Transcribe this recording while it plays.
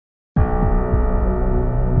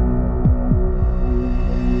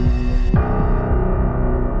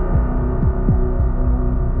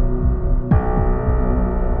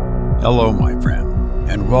Hello, my friend,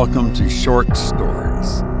 and welcome to Short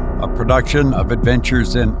Stories, a production of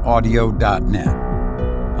AdventuresInAudio.net.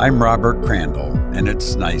 I'm Robert Crandall, and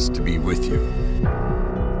it's nice to be with you.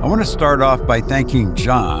 I want to start off by thanking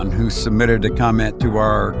John, who submitted a comment to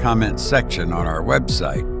our comment section on our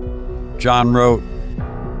website. John wrote,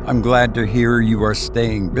 "I'm glad to hear you are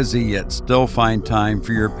staying busy yet still find time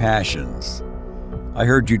for your passions. I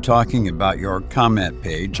heard you talking about your comment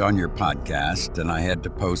page on your podcast, and I had to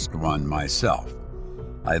post one myself.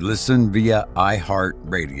 I listen via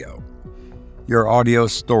iHeartRadio. Your audio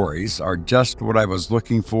stories are just what I was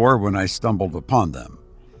looking for when I stumbled upon them.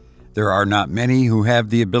 There are not many who have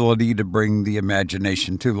the ability to bring the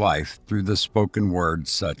imagination to life through the spoken words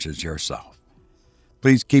such as yourself.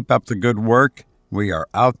 Please keep up the good work. We are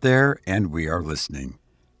out there and we are listening."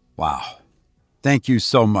 Wow. Thank you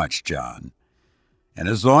so much, John. And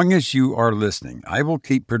as long as you are listening, I will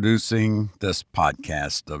keep producing this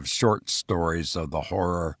podcast of short stories of the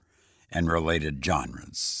horror and related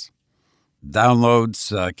genres.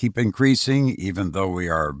 Downloads keep increasing, even though we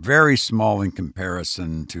are very small in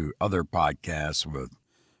comparison to other podcasts with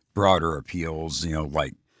broader appeals,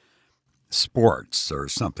 like sports or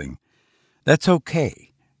something. That's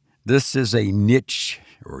okay. This is a niche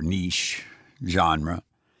genre.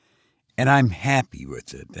 And I'm happy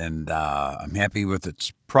with it, and I'm happy with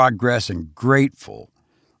its progress and grateful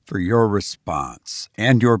for your response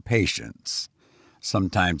and your patience.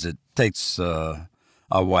 Sometimes it takes a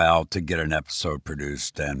while to get an episode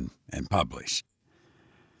produced and published.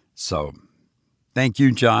 So thank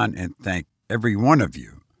you, John, and thank every one of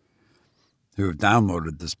you who have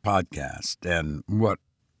downloaded this podcast. And what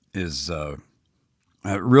is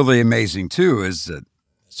really amazing, too, is that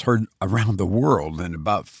it's heard around the world in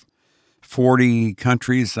about 40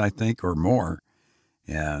 countries, I think, or more.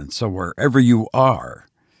 And so wherever you are,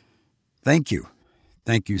 thank you.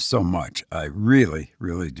 Thank you so much. I really,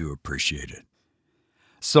 really do appreciate it.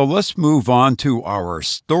 So let's move on to our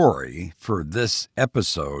story for this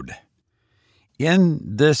episode. In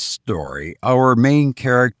this story, our main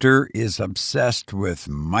character is obsessed with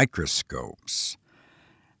microscopes.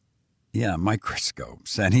 Yeah,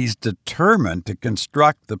 microscopes. And he's determined to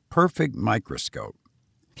construct the perfect microscope.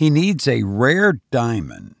 He needs a rare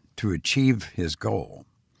diamond to achieve his goal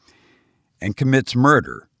and commits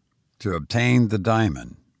murder to obtain the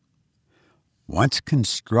diamond. Once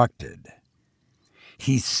constructed,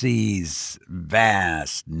 he sees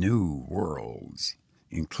vast new worlds,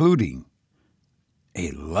 including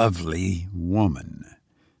a lovely woman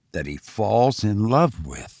that he falls in love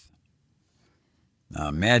with. Now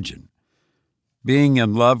imagine being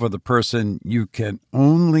in love with a person you can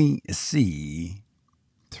only see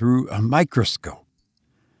through a microscope.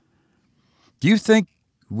 Do you think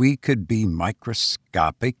we could be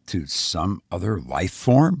microscopic to some other life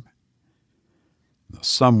form?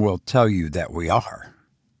 Some will tell you that we are.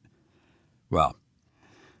 Well,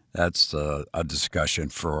 that's a discussion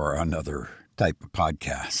for another type of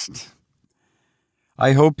podcast.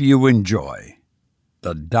 I hope you enjoy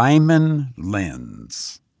The Diamond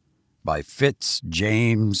Lens by Fitz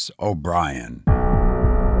James O'Brien.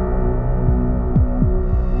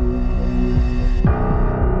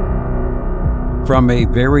 From a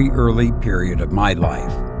very early period of my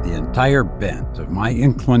life, the entire bent of my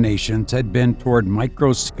inclinations had been toward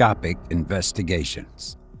microscopic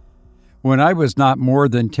investigations. When I was not more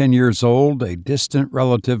than 10 years old, a distant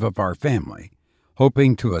relative of our family,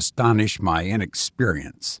 hoping to astonish my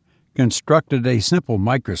inexperience, constructed a simple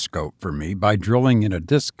microscope for me by drilling in a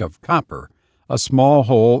disc of copper a small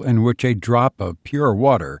hole in which a drop of pure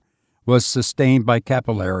water was sustained by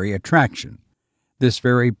capillary attraction. This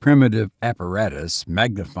very primitive apparatus,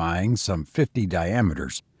 magnifying some 50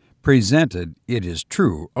 diameters, presented, it is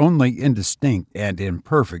true, only indistinct and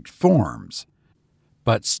imperfect forms,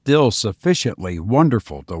 but still sufficiently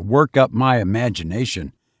wonderful to work up my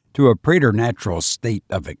imagination to a preternatural state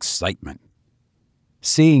of excitement.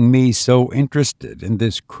 Seeing me so interested in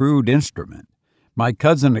this crude instrument, my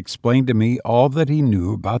cousin explained to me all that he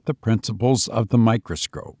knew about the principles of the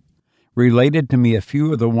microscope, related to me a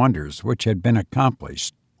few of the wonders which had been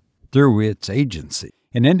accomplished through its agency,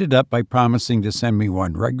 and ended up by promising to send me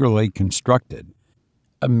one regularly constructed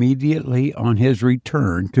immediately on his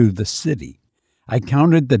return to the city. I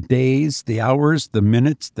counted the days, the hours, the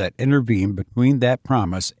minutes that intervened between that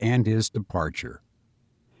promise and his departure.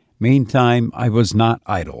 Meantime, I was not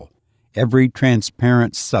idle. Every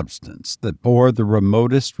transparent substance that bore the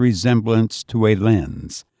remotest resemblance to a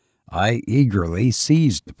lens I eagerly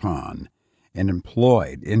seized upon and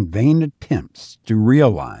employed in vain attempts to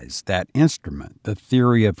realize that instrument, the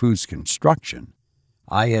theory of whose construction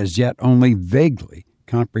I as yet only vaguely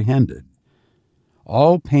comprehended.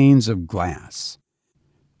 All panes of glass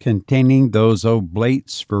containing those oblate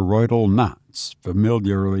spheroidal knots,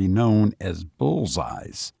 familiarly known as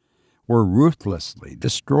bullseyes, were ruthlessly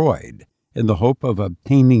destroyed in the hope of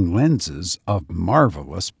obtaining lenses of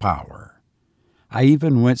marvelous power. I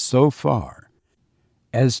even went so far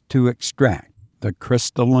as to extract the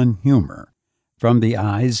crystalline humor from the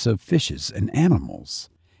eyes of fishes and animals,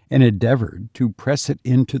 and endeavored to press it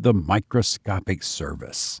into the microscopic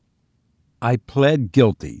service. I pled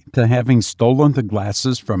guilty to having stolen the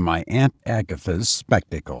glasses from my Aunt Agatha's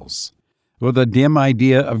spectacles, with a dim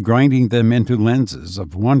idea of grinding them into lenses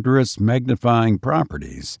of wondrous magnifying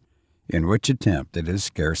properties, in which attempt it is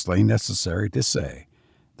scarcely necessary to say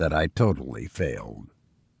that I totally failed.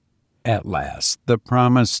 At last the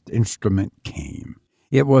promised instrument came.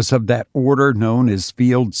 It was of that order known as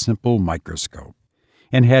field simple microscope,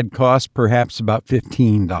 and had cost perhaps about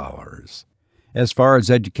 $15. As far as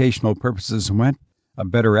educational purposes went, a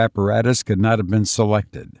better apparatus could not have been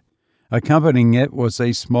selected. Accompanying it was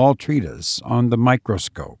a small treatise on the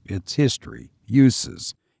microscope, its history,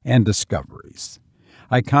 uses, and discoveries.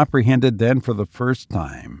 I comprehended then for the first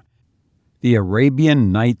time the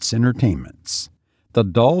Arabian Nights' entertainments. The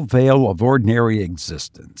dull veil of ordinary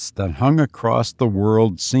existence that hung across the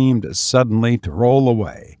world seemed suddenly to roll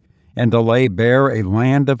away, and to lay bare a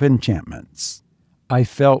land of enchantments. I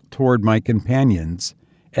felt toward my companions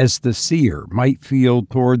as the seer might feel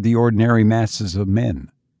toward the ordinary masses of men.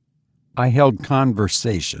 I held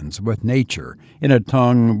conversations with nature in a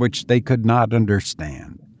tongue which they could not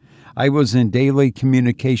understand. I was in daily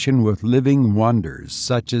communication with living wonders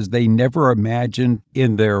such as they never imagined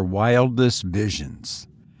in their wildest visions.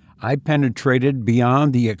 I penetrated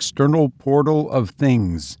beyond the external portal of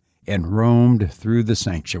things and roamed through the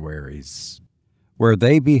sanctuaries, where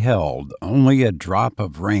they beheld only a drop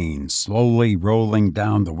of rain slowly rolling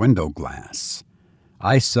down the window glass.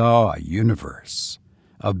 I saw a universe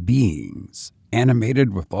of beings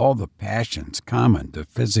animated with all the passions common to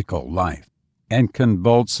physical life, and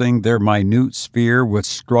convulsing their minute sphere with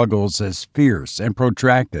struggles as fierce and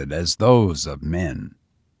protracted as those of men.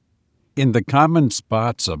 In the common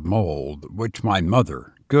spots of mold which my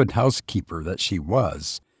mother, good housekeeper that she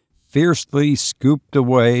was, fiercely scooped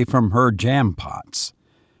away from her jam pots,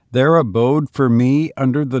 there abode for me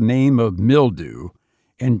under the name of mildew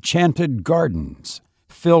enchanted gardens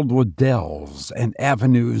filled with dells and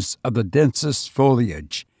avenues of the densest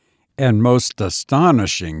foliage and most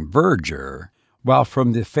astonishing verdure, while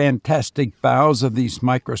from the fantastic boughs of these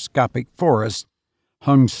microscopic forests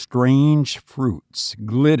hung strange fruits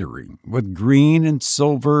glittering with green and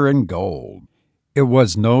silver and gold. It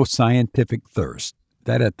was no scientific thirst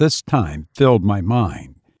that at this time filled my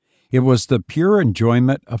mind. It was the pure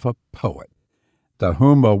enjoyment of a poet, to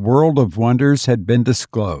whom a world of wonders had been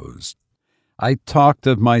disclosed. I talked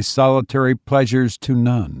of my solitary pleasures to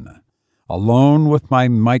none. Alone with my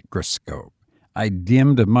microscope, I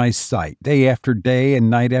dimmed my sight day after day and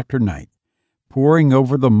night after night, poring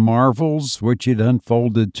over the marvels which it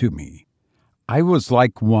unfolded to me. I was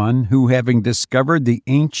like one who, having discovered the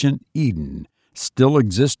ancient Eden still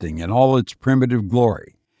existing in all its primitive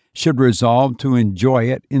glory, should resolve to enjoy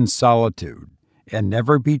it in solitude, and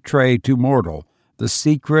never betray to mortal the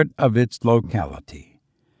secret of its locality.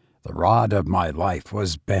 The rod of my life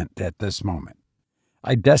was bent at this moment.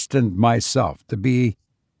 I destined myself to be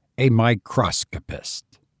a microscopist.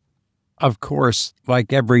 Of course,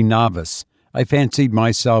 like every novice, I fancied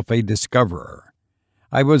myself a discoverer.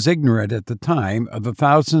 I was ignorant at the time of the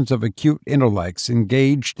thousands of acute intellects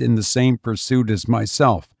engaged in the same pursuit as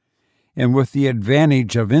myself, and with the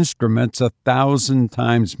advantage of instruments 1,000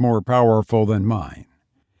 times more powerful than mine.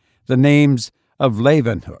 The names of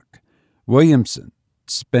Leeuwenhoek, Williamson,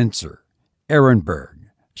 Spencer, Ehrenberg,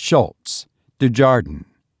 Schultz, Dujardin,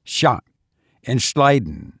 Schott, and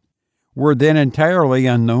Schleiden were then entirely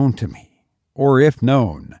unknown to me, or if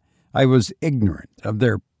known, I was ignorant of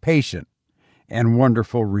their patient and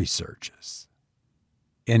wonderful researches.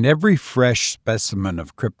 In every fresh specimen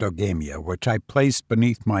of cryptogamia which I placed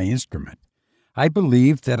beneath my instrument, I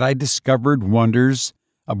believed that I discovered wonders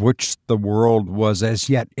of which the world was as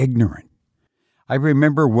yet ignorant. I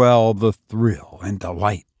remember well the thrill and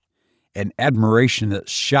delight and admiration that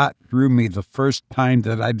shot through me the first time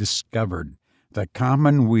that I discovered the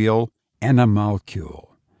commonweal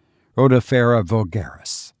animalcule, Rotifera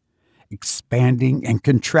vulgaris, expanding and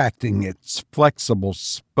contracting its flexible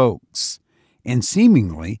spokes, and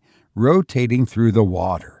seemingly rotating through the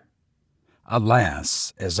water.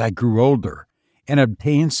 Alas, as I grew older and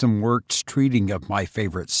obtained some works treating of my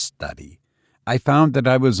favorite study, I found that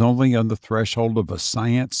I was only on the threshold of a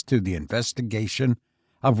science to the investigation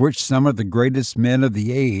of which some of the greatest men of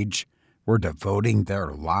the age were devoting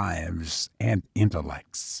their lives and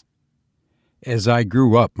intellects. As I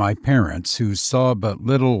grew up, my parents, who saw but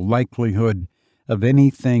little likelihood of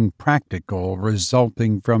anything practical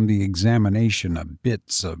resulting from the examination of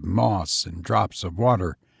bits of moss and drops of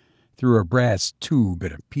water through a brass tube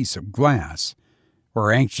and a piece of glass,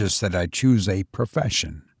 were anxious that I choose a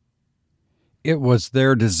profession. It was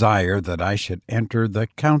their desire that I should enter the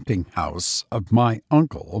counting house of my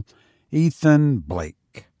uncle, Ethan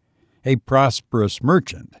Blake, a prosperous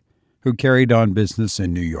merchant who carried on business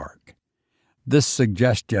in New York. This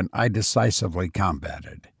suggestion I decisively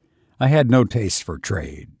combated. I had no taste for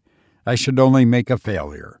trade. I should only make a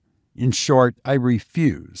failure. In short, I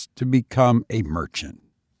refused to become a merchant.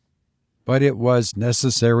 But it was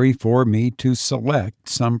necessary for me to select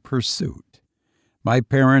some pursuit. My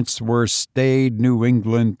parents were staid New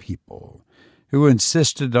England people who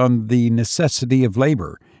insisted on the necessity of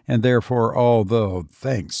labor, and therefore, although,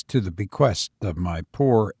 thanks to the bequest of my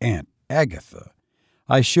poor Aunt Agatha,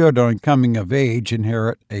 I should, on coming of age,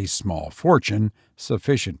 inherit a small fortune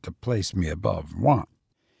sufficient to place me above want,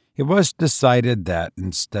 it was decided that,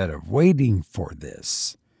 instead of waiting for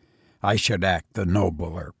this, I should act the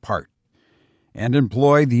nobler part and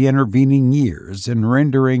employ the intervening years in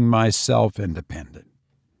rendering myself independent.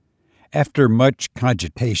 After much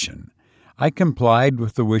cogitation, I complied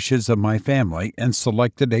with the wishes of my family and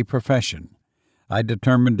selected a profession. I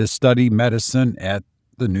determined to study medicine at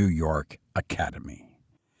the New York Academy.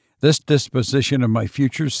 This disposition of my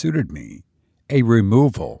future suited me. A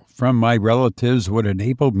removal from my relatives would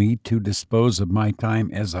enable me to dispose of my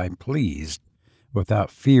time as I pleased without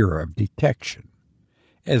fear of detection.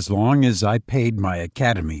 As long as I paid my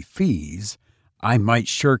academy fees, I might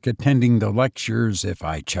shirk attending the lectures if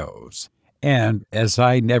I chose, and as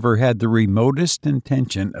I never had the remotest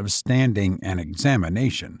intention of standing an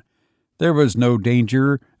examination, there was no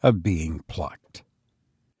danger of being plucked.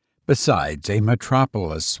 Besides, a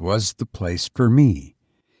metropolis was the place for me.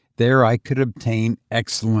 There I could obtain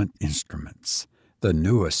excellent instruments, the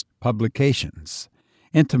newest publications,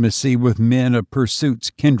 intimacy with men of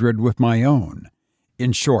pursuits kindred with my own.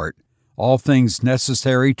 In short, all things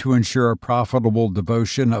necessary to ensure a profitable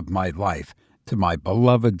devotion of my life to my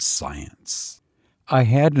beloved science. I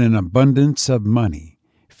had an abundance of money,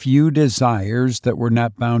 few desires that were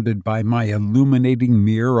not bounded by my illuminating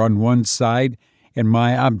mirror on one side and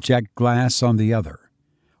my object glass on the other.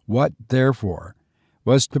 What, therefore,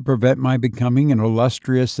 was to prevent my becoming an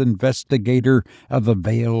illustrious investigator of the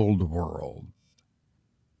veiled world?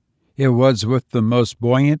 It was with the most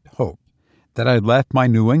buoyant hope that I left my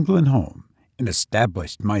New England home and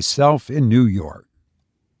established myself in New York.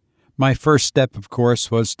 My first step, of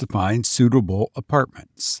course, was to find suitable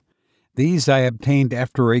apartments. These I obtained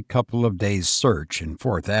after a couple of days' search in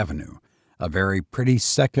Fourth Avenue, a very pretty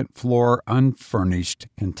second-floor unfurnished,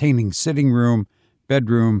 containing sitting room,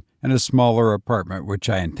 bedroom, and a smaller apartment which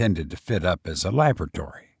I intended to fit up as a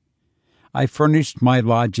laboratory. I furnished my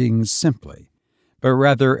lodgings simply, but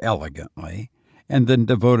rather elegantly, and then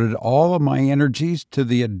devoted all of my energies to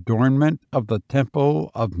the adornment of the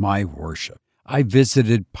temple of my worship. I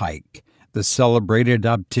visited Pike, the celebrated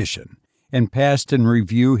optician, and passed in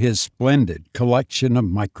review his splendid collection of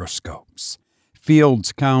microscopes,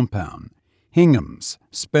 Field's compound, Hingham's,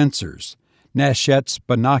 Spencer's, Nachet's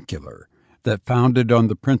binocular, that founded on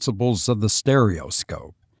the principles of the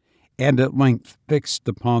stereoscope, and at length fixed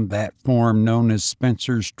upon that form known as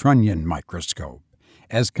Spencer's trunnion microscope,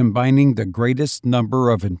 as combining the greatest number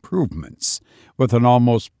of improvements with an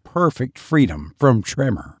almost perfect freedom from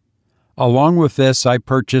tremor. Along with this, I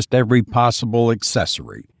purchased every possible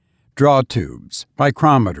accessory: draw tubes,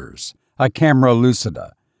 micrometers, a camera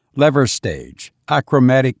lucida, lever stage,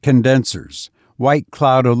 achromatic condensers, white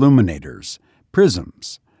cloud illuminators,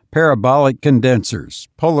 prisms, parabolic condensers,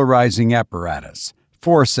 polarizing apparatus,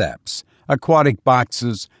 forceps, aquatic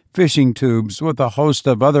boxes, fishing tubes, with a host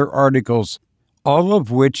of other articles, all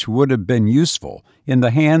of which would have been useful in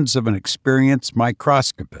the hands of an experienced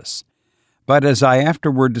microscopist, but as I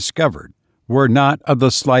afterward discovered, were not of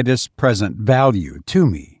the slightest present value to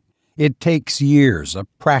me. It takes years of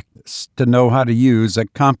practice to know how to use a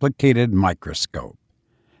complicated microscope.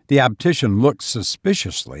 The optician looked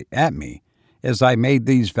suspiciously at me as I made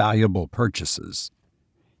these valuable purchases.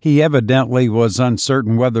 He evidently was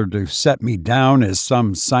uncertain whether to set me down as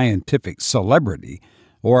some scientific celebrity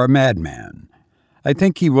or a madman. I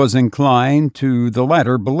think he was inclined to the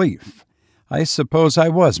latter belief. I suppose I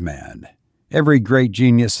was mad. Every great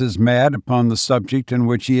genius is mad upon the subject in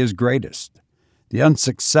which he is greatest. The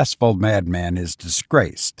unsuccessful madman is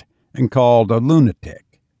disgraced and called a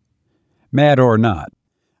lunatic. Mad or not,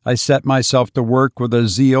 I set myself to work with a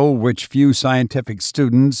zeal which few scientific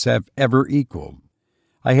students have ever equaled.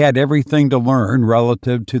 I had everything to learn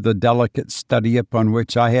relative to the delicate study upon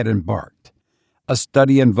which I had embarked, a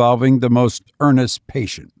study involving the most earnest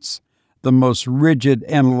patience, the most rigid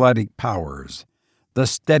analytic powers, the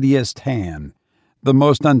steadiest hand, the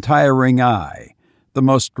most untiring eye, the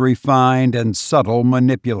most refined and subtle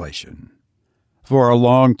manipulation. For a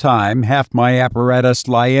long time, half my apparatus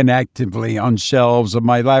lay inactively on shelves of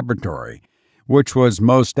my laboratory, which was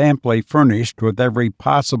most amply furnished with every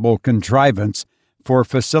possible contrivance for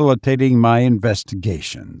facilitating my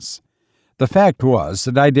investigations. The fact was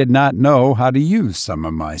that I did not know how to use some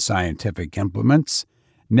of my scientific implements,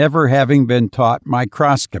 never having been taught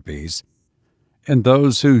microscopies, and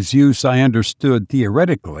those whose use I understood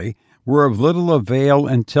theoretically were of little avail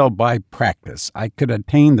until by practice I could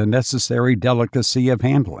attain the necessary delicacy of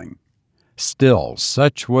handling. Still,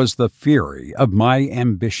 such was the fury of my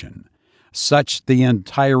ambition, such the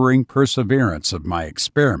untiring perseverance of my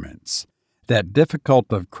experiments, that,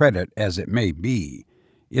 difficult of credit as it may be,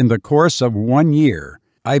 in the course of 1 year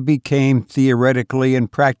I became theoretically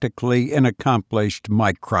and practically an accomplished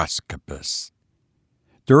microscopist.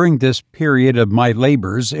 During this period of my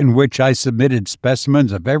labors, in which I submitted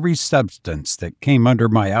specimens of every substance that came under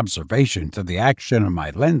my observation to the action of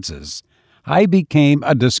my lenses, I became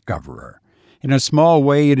a discoverer. In a small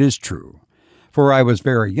way, it is true, for I was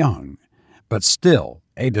very young, but still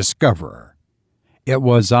a discoverer. It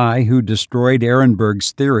was I who destroyed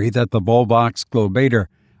Ehrenberg's theory that the Volvox globator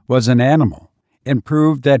was an animal, and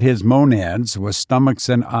proved that his monads, with stomachs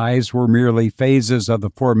and eyes, were merely phases of the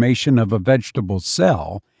formation of a vegetable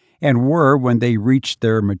cell, and were, when they reached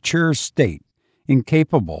their mature state,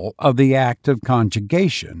 incapable of the act of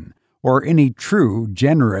conjugation, or any true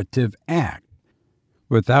generative act,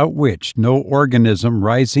 without which no organism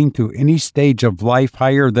rising to any stage of life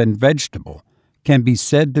higher than vegetable can be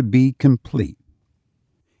said to be complete.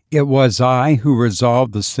 It was I who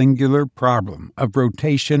resolved the singular problem of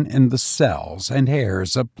rotation in the cells and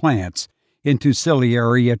hairs of plants into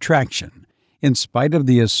ciliary attraction, in spite of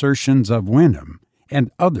the assertions of Wenham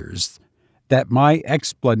and others that my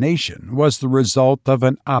explanation was the result of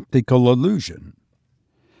an optical illusion.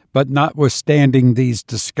 But notwithstanding these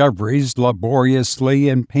discoveries, laboriously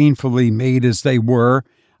and painfully made as they were,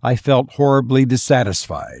 I felt horribly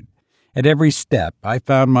dissatisfied. At every step I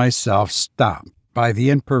found myself stopped by the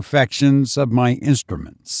imperfections of my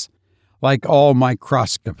instruments. Like all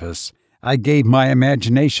microscopists, I gave my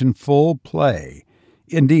imagination full play.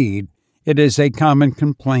 Indeed, it is a common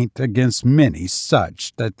complaint against many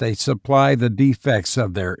such that they supply the defects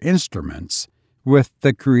of their instruments with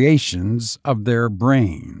the creations of their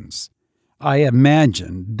brains. I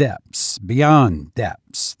imagined depths beyond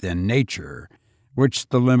depths in nature, which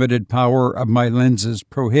the limited power of my lenses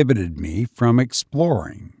prohibited me from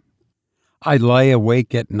exploring. I lay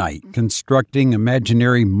awake at night constructing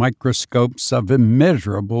imaginary microscopes of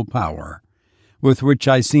immeasurable power, with which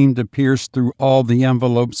I seemed to pierce through all the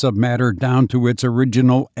envelopes of matter down to its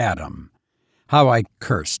original atom. How I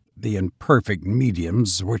cursed the imperfect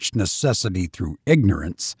mediums which necessity through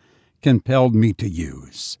ignorance compelled me to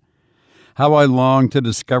use. How I longed to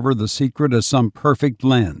discover the secret of some perfect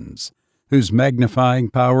lens, whose magnifying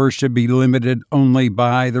power should be limited only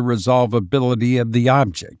by the resolvability of the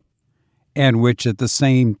object, and which at the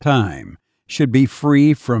same time should be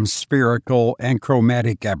free from spherical and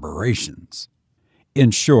chromatic aberrations.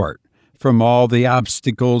 In short, from all the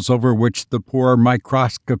obstacles over which the poor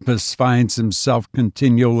microscopist finds himself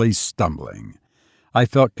continually stumbling, I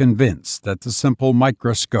felt convinced that the simple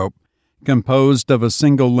microscope, composed of a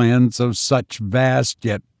single lens of such vast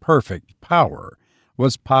yet perfect power,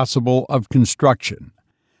 was possible of construction.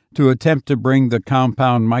 To attempt to bring the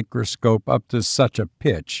compound microscope up to such a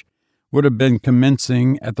pitch would have been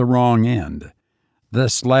commencing at the wrong end,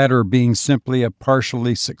 this latter being simply a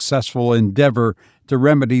partially successful endeavor to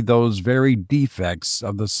remedy those very defects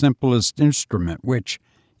of the simplest instrument which,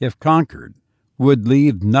 if conquered, would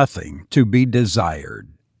leave nothing to be desired.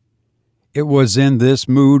 It was in this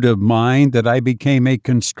mood of mind that I became a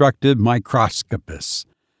constructive microscopist.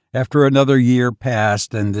 After another year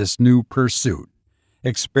passed in this new pursuit,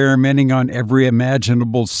 experimenting on every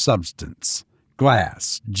imaginable substance,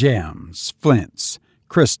 glass, gems, flints,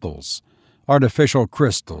 crystals, artificial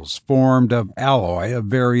crystals formed of alloy of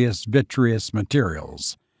various vitreous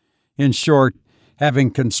materials. In short, having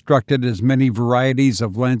constructed as many varieties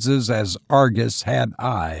of lenses as Argus had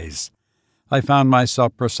eyes, I found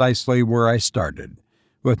myself precisely where I started,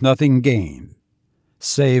 with nothing gained,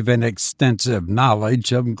 save an extensive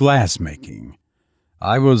knowledge of glass-making.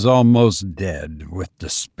 I was almost dead with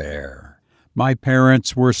despair. My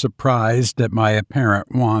parents were surprised at my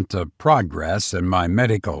apparent want of progress in my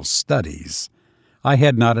medical studies. I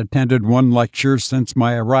had not attended one lecture since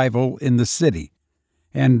my arrival in the city,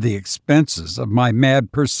 and the expenses of my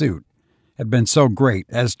mad pursuit had been so great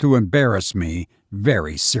as to embarrass me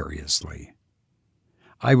very seriously.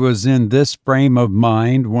 I was in this frame of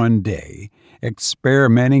mind one day,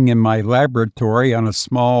 experimenting in my laboratory on a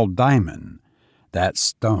small diamond, that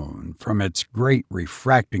stone, from its great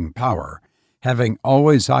refracting power, having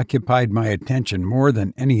always occupied my attention more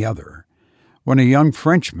than any other, when a young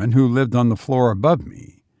Frenchman who lived on the floor above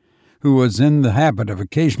me, who was in the habit of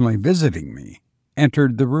occasionally visiting me,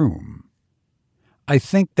 entered the room. I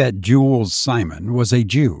think that Jules Simon was a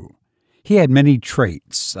Jew. He had many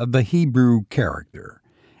traits of the Hebrew character,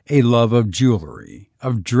 a love of jewelry,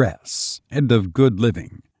 of dress, and of good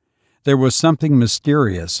living. There was something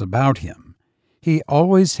mysterious about him. He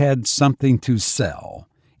always had something to sell,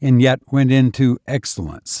 and yet went into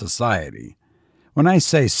excellent society. When I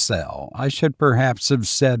say sell, I should perhaps have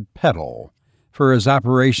said peddle, for his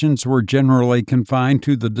operations were generally confined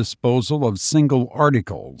to the disposal of single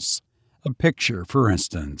articles, a picture, for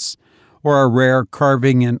instance, or a rare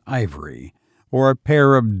carving in ivory, or a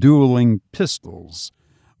pair of dueling pistols,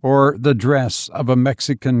 or the dress of a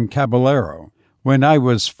Mexican caballero. When I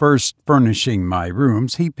was first furnishing my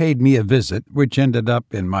rooms, he paid me a visit which ended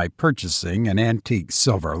up in my purchasing an antique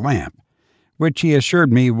silver lamp, which he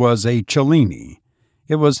assured me was a Cellini.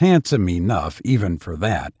 It was handsome enough even for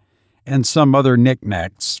that, and some other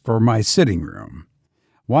knickknacks for my sitting room.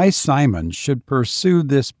 Why Simon should pursue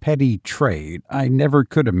this petty trade I never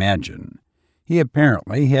could imagine. He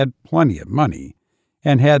apparently had plenty of money,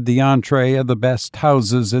 and had the entree of the best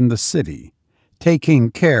houses in the city, taking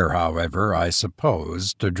care, however, I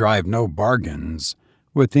suppose, to drive no bargains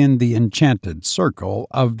within the enchanted circle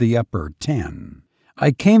of the upper 10.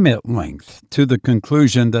 I came at length to the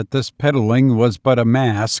conclusion that this peddling was but a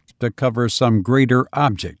mask to cover some greater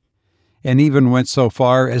object, and even went so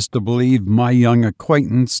far as to believe my young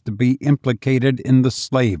acquaintance to be implicated in the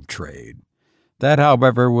slave trade. That,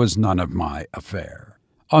 however, was none of my affair.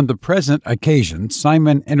 On the present occasion,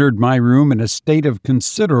 Simon entered my room in a state of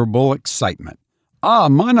considerable excitement. "Ah,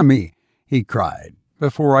 mon ami!" he cried,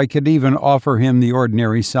 before I could even offer him the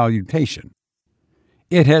ordinary salutation.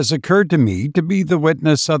 "It has occurred to me to be the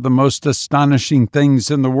witness of the most astonishing things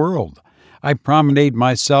in the world. I promenade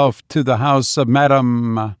myself to the house of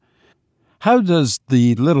Madame— How does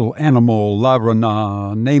the little animal La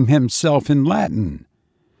Renard name himself in Latin?"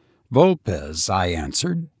 "Volpes," I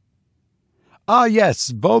answered. "Ah,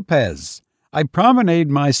 yes, Volpes. I promenade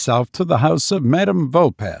myself to the house of Madame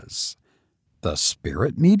Volpes." "The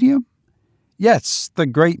spirit medium?" "Yes, the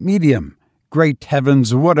great medium. Great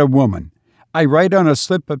heavens, what a woman! I write on a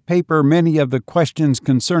slip of paper many of the questions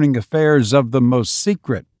concerning affairs of the most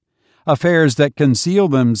secret, affairs that conceal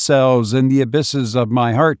themselves in the abysses of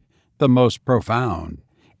my heart, the most profound.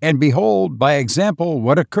 And behold, by example,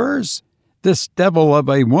 what occurs? This devil of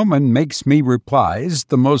a woman makes me replies,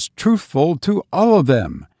 the most truthful to all of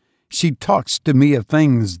them. She talks to me of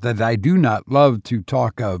things that I do not love to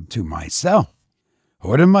talk of to myself.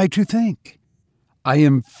 What am I to think? I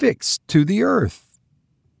am fixed to the earth.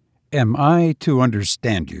 Am I to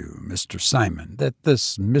understand you, Mr. Simon, that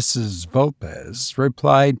this Mrs. Volpes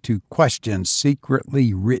replied to questions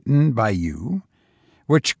secretly written by you,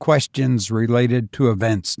 which questions related to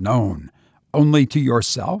events known only to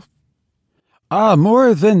yourself?" "Ah,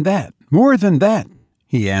 more than that,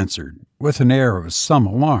 he answered, with an air of some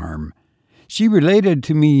alarm. "She related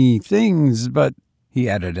to me things, but," he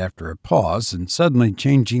added after a pause, and suddenly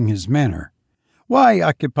changing his manner, "why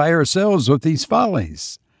occupy ourselves with these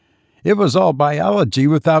follies? It was all biology,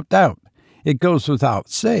 without doubt. It goes without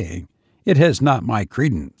saying. It has not my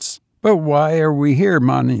credence. But why are we here,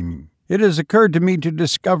 mon ami? It has occurred to me to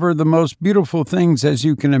discover the most beautiful things as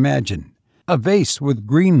you can imagine. A vase with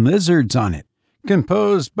green lizards on it,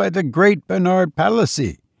 composed by the great Bernard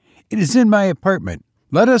Palissy. It is in my apartment.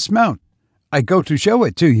 Let us mount. I go to show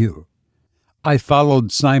it to you." I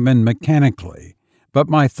followed Simon mechanically, but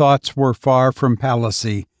my thoughts were far from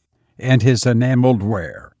Palissy and his enameled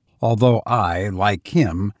ware, although I, like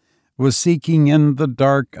him, was seeking in the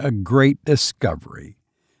dark a great discovery.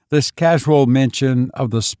 This casual mention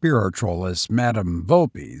of the spiritualist Madame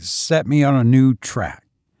Volpes set me on a new track.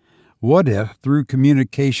 What if, through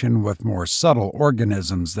communication with more subtle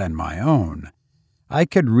organisms than my own, I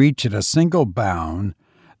could reach at a single bound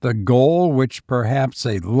the goal which perhaps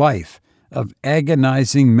a life of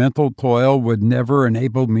agonizing mental toil would never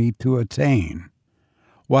enable me to attain?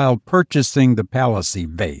 While purchasing the Palissy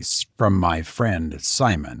vase from my friend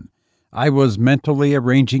Simon, I was mentally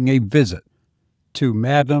arranging a visit to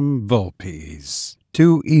Madame Vulpes.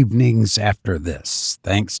 2 evenings after this,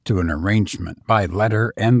 thanks to an arrangement by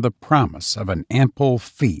letter and the promise of an ample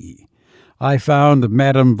fee, I found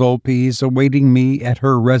Madame Vulpes awaiting me at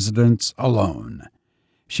her residence alone.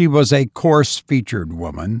 She was a coarse-featured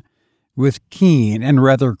woman, with keen and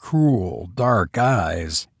rather cruel dark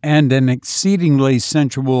eyes, and an exceedingly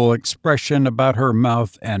sensual expression about her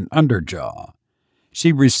mouth and underjaw.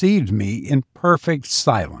 She received me in perfect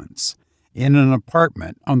silence, in an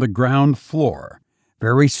apartment on the ground floor,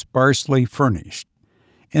 very sparsely furnished.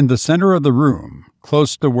 In the center of the room,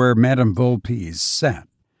 close to where Madame Vulpes sat,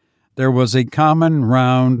 there was a common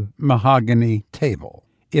round mahogany table.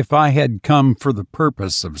 If I had come for the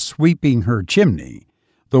purpose of sweeping her chimney,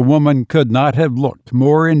 the woman could not have looked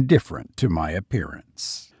more indifferent to my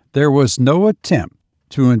appearance. There was no attempt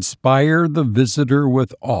to inspire the visitor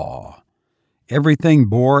with awe. Everything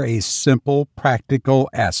bore a simple, practical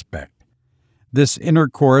aspect. This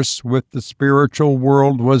intercourse with the spiritual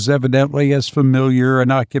world was evidently as familiar an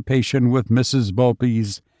occupation with Mrs.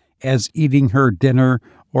 Vulpes as eating her dinner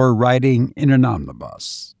or riding in an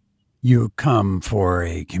omnibus. "You come for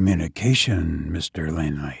a communication, Mr.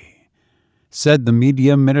 Linley," said the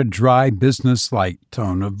medium in a dry, business-like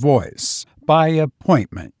tone of voice. "By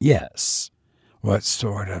appointment, yes. What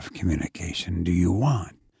sort of communication do you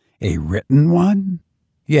want? A written one?"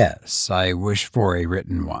 "Yes, I wish for a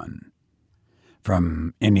written one."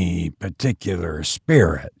 "From any particular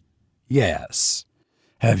spirit?" "Yes."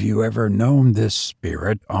 "Have you ever known this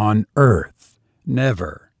spirit on earth?"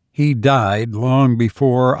 "Never. He died long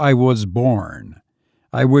before I was born.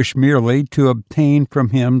 I wish merely to obtain from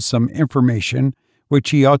him some information which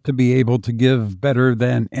he ought to be able to give better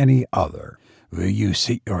than any other." "Will you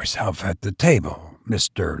seat yourself at the table,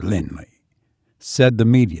 Mr. Linley?" said the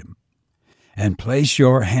medium, "and place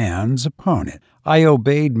your hands upon it." I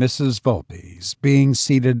obeyed Mrs. Vulpes, being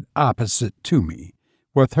seated opposite to me,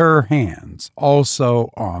 with her hands also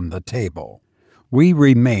on the table. We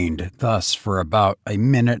remained thus for about a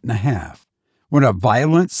minute and a half, when a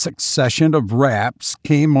violent succession of raps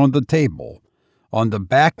came on the table, on the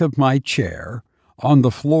back of my chair, on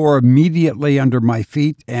the floor immediately under my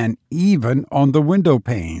feet, and even on the window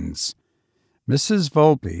panes. Mrs.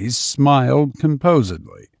 Vulpes smiled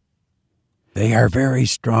composedly. "They are very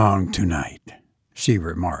strong tonight," she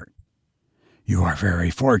remarked. "You are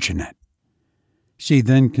very fortunate." She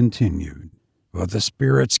then continued, "Will the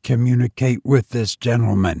spirits communicate with this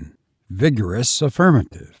gentleman?" Vigorous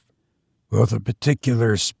affirmative. "Will the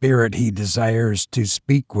particular spirit he desires to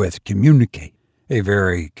speak with communicate?" A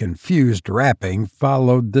very confused rapping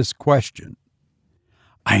followed this question.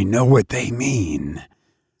 "I know what they mean,"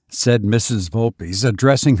 said Mrs. Vulpes,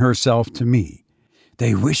 addressing herself to me.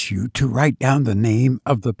 "They wish you to write down the name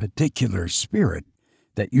of the particular spirit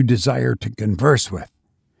that you desire to converse with.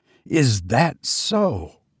 Is that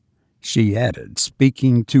so?" she added,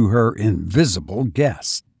 speaking to her invisible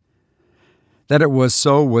guest. That it was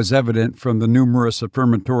so was evident from the numerous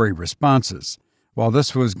affirmatory responses. While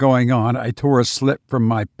this was going on, I tore a slip from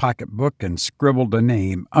my pocketbook and scribbled a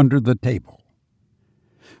name under the table.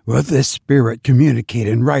 "Will this spirit communicate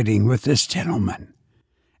in writing with this gentleman?"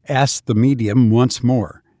 asked the medium once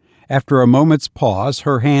more. After a moment's pause,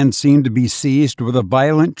 her hand seemed to be seized with a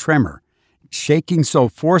violent tremor, shaking so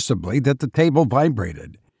forcibly that the table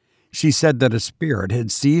vibrated. She said that a spirit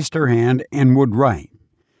had seized her hand and would write.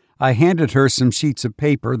 I handed her some sheets of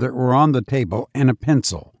paper that were on the table and a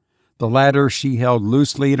pencil. The latter she held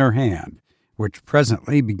loosely in her hand, which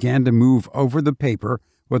presently began to move over the paper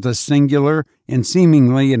with a singular and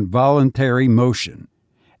seemingly involuntary motion.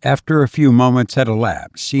 After a few moments had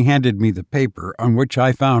elapsed, she handed me the paper on which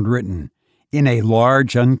I found written, in a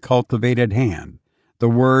large, uncultivated hand, the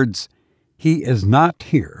words, "He is not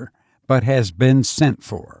here, but has been sent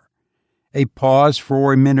for." A pause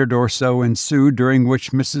for a minute or so ensued, during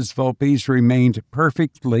which Mrs. Vulpes remained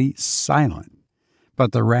perfectly silent,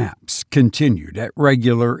 but the raps continued at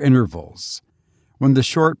regular intervals. When the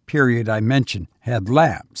short period I mentioned had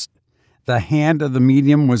lapsed, the hand of the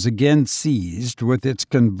medium was again seized with its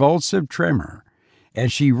convulsive tremor,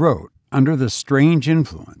 as she wrote, under the strange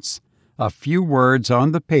influence, a few words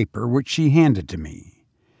on the paper which she handed to me.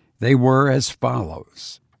 They were as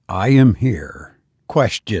follows: "I am here.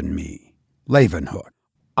 Question me. Leeuwenhoek."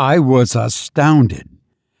 I was astounded.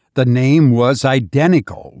 The name was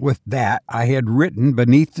identical with that I had written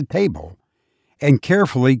beneath the table, and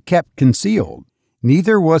carefully kept concealed.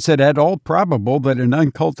 Neither was it at all probable that an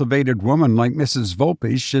uncultivated woman like Mrs.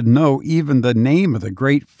 Vulpes should know even the name of the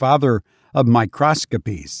great father of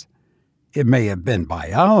microscopies. It may have been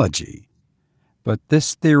biology, but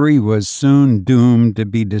this theory was soon doomed to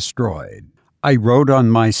be destroyed. I wrote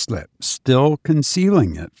on my slip, still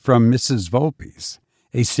concealing it from Mrs. Volpe's,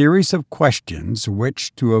 a series of questions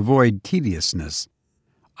which, to avoid tediousness,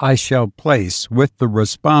 I shall place with the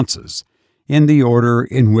responses in the order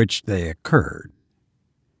in which they occurred.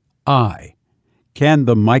 I. Can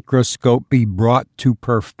the microscope be brought to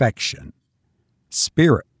perfection?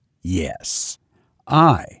 Spirit. Yes.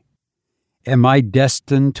 I. Am I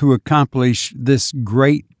destined to accomplish this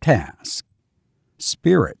great task?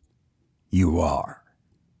 Spirit. You are.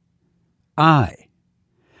 I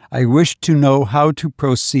wish to know how to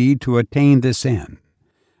proceed to attain this end.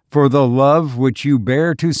 For the love which you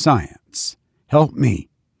bear to science, help me.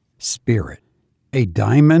 Spirit. A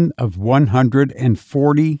diamond of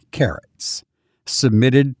 140 carats,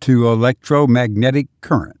 submitted to electromagnetic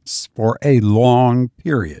currents for a long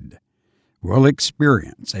period, will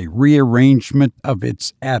experience a rearrangement of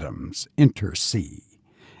its atoms inter-se,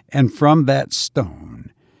 and from that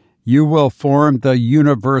stone you will form the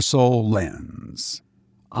universal lens.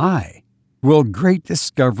 Will great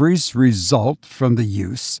discoveries result from the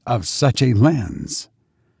use of such a lens?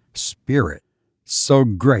 Spirit, so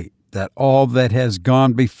great that all that has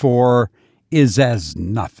gone before is as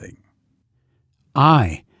nothing.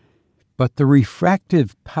 But the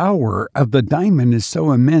refractive power of the diamond is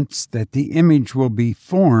so immense that the image will be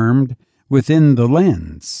formed within the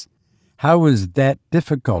lens. How is that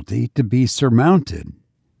difficulty to be surmounted?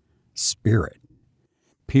 Spirit.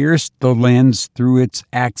 Pierce the lens through its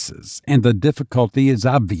axis, and the difficulty is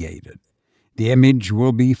obviated. The image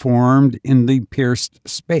will be formed in the pierced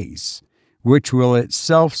space, which will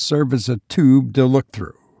itself serve as a tube to look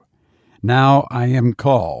through. Now I am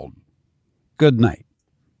called. Good night.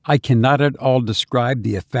 I cannot at all describe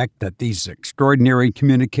the effect that these extraordinary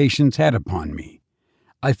communications had upon me.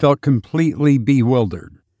 I felt completely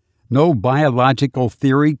bewildered. No biological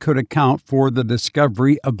theory could account for the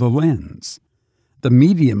discovery of the lens. The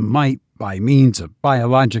medium might, by means of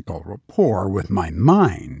biological rapport with my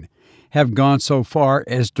mind, have gone so far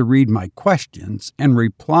as to read my questions and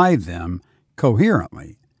reply them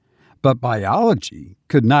coherently. But biology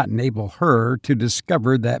could not enable her to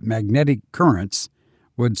discover that magnetic currents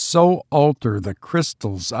would so alter the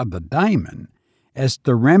crystals of the diamond as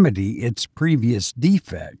to remedy its previous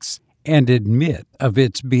defects and admit of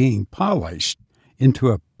its being polished into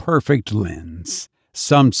a perfect lens.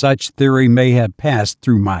 Some such theory may have passed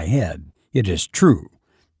through my head, it is true,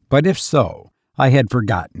 but if so, I had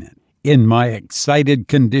forgotten it. In my excited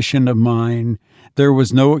condition of mind, there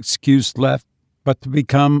was no excuse left but to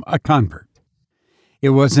become a convert.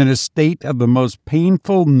 It was in a state of the most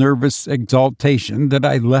painful nervous exaltation that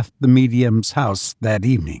I left the medium's house that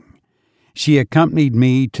evening. She accompanied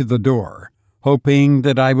me to the door, hoping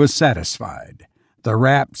that I was satisfied. The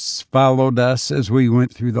raps followed us as we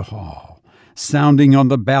went through the hall, sounding on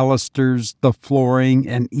the balusters, the flooring,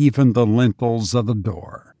 and even the lintels of the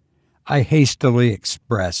door. I hastily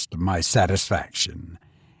expressed my satisfaction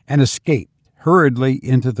and escaped hurriedly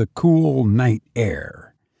into the cool night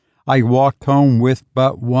air. I walked home with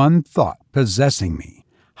but one thought possessing me: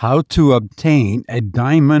 how to obtain a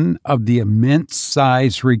diamond of the immense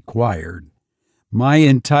size required. My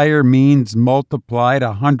entire means multiplied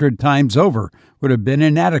 100 times over would have been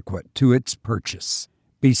inadequate to its purchase.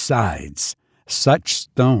 Besides, such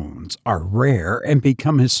stones are rare and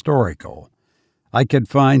become historical. I could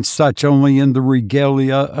find such only in the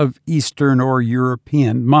regalia of Eastern or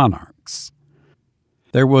European monarchs.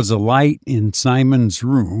 There was a light in Simon's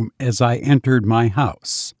room as I entered my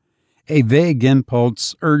house. A vague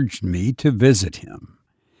impulse urged me to visit him.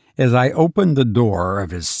 As I opened the door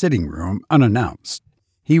of his sitting room unannounced,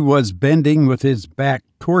 he was bending with his back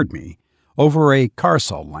toward me over a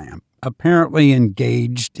Carcel lamp, apparently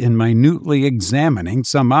engaged in minutely examining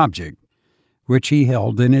some object which he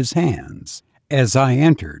held in his hands. As I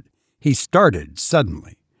entered, he started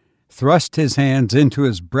suddenly, thrust his hands into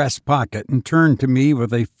his breast pocket, and turned to me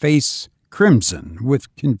with a face crimson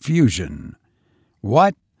with confusion.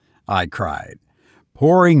 "What?" I cried.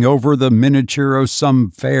 "Poring over the miniature of some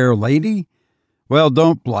fair lady? Well,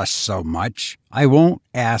 don't blush so much. I won't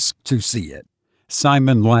ask to see it."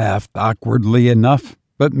 Simon laughed awkwardly enough,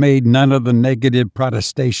 but made none of the negative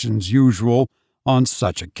protestations usual on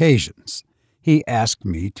such occasions. He asked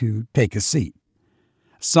me to take a seat.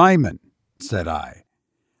 "Simon," said I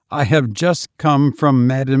have just come from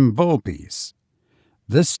Madame Volpe's."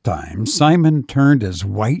 This time Simon turned as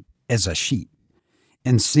white as a sheet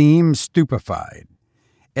and seemed stupefied,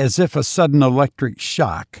 as if a sudden electric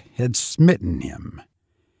shock had smitten him.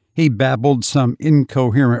 He babbled some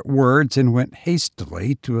incoherent words and went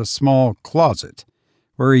hastily to a small closet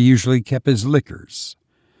where he usually kept his liquors.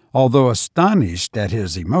 Although astonished at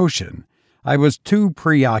his emotion, I was too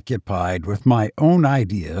preoccupied with my own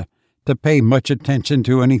idea to pay much attention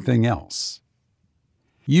to anything else.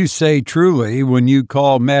 "You say truly when you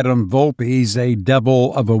call Madame Volpes a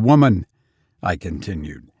devil of a woman," I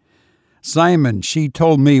continued. "Simon, she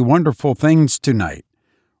told me wonderful things tonight,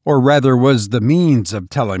 or rather was the means of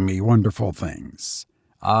telling me wonderful things.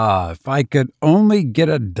 Ah, if I could only get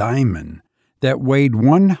a diamond that weighed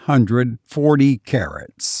 140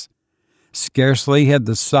 carats. Scarcely had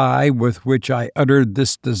the sigh with which I uttered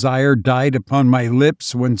this desire died upon my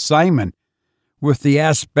lips when Simon, with the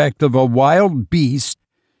aspect of a wild beast,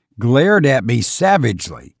 glared at me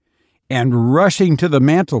savagely, and rushing to the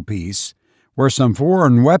mantelpiece, where some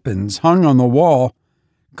foreign weapons hung on the wall,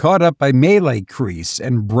 caught up a Malay creese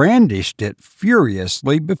and brandished it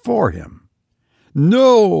furiously before him.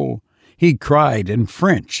 "No!" he cried in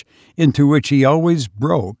French, into which he always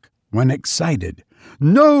broke when excited.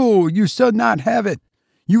 "No, you shall not have it.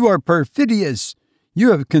 You are perfidious.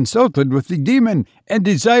 You have consulted with the demon and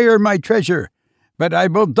desire my treasure. But I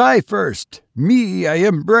will die first. Me, I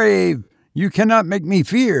am brave. You cannot make me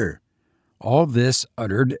fear." All this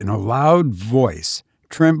uttered in a loud voice,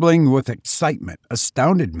 trembling with excitement,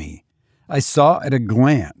 astounded me. I saw at a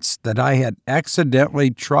glance that I had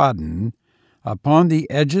accidentally trodden upon the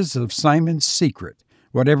edges of Simon's secret,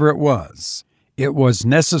 whatever it was. It was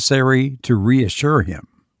necessary to reassure him.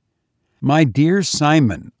 "My dear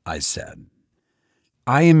Simon," I said,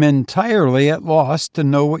 "I am entirely at loss to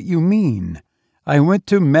know what you mean. I went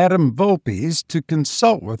to Madame Volpes to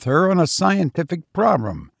consult with her on a scientific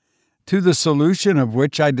problem, to the solution of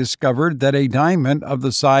which I discovered that a diamond of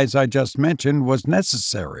the size I just mentioned was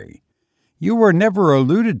necessary. You were never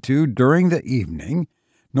alluded to during the evening,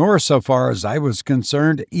 nor, so far as I was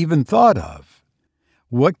concerned, even thought of.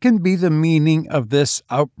 What can be the meaning of this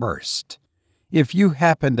outburst? If you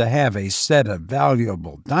happen to have a set of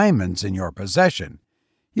valuable diamonds in your possession,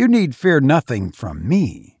 you need fear nothing from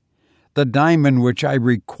me. The diamond which I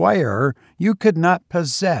require you could not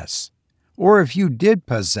possess, or if you did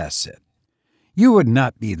possess it, you would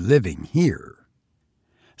not be living here."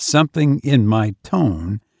 Something in my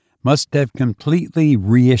tone must have completely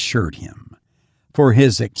reassured him, for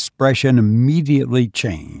his expression immediately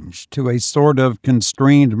changed to a sort of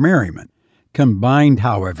constrained merriment, combined,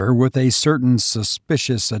 however, with a certain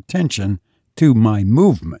suspicious attention to my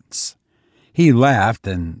movements. He laughed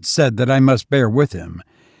and said that I must bear with him,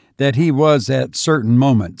 that he was at certain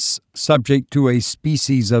moments subject to a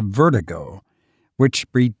species of vertigo, which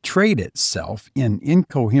betrayed itself in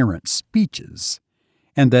incoherent speeches,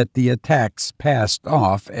 and that the attacks passed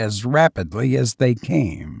off as rapidly as they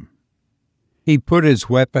came. He put his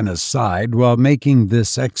weapon aside while making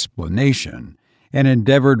this explanation, and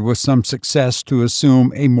endeavored with some success to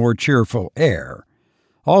assume a more cheerful air.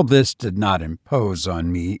 All this did not impose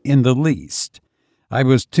on me in the least. I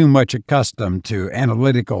was too much accustomed to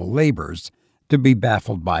analytical labors to be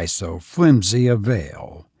baffled by so flimsy a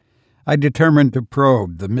veil. I determined to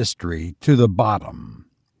probe the mystery to the bottom.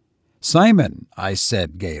 "Simon," I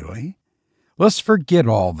said gaily, "let's forget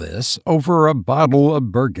all this over a bottle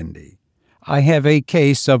of Burgundy. I have a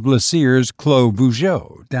case of Lessier's Clos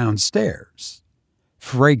Vougeot downstairs,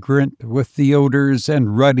 fragrant with the odors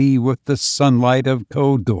and ruddy with the sunlight of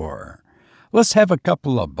Côte d'Or. Let's have a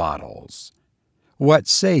couple of bottles. What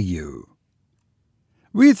say you?"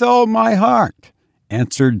 "With all my heart,"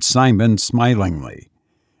 answered Simon smilingly.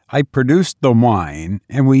 I produced the wine,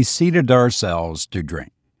 and we seated ourselves to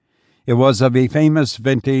drink. It was of a famous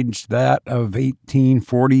vintage, that of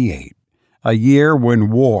 1848, a year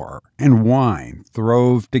when war and wine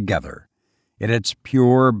throve together, and its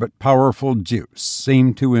pure but powerful juice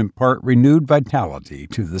seemed to impart renewed vitality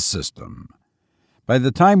to the system. By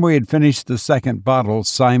the time we had finished the second bottle,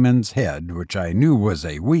 Simon's head, which I knew was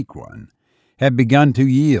a weak one, had begun to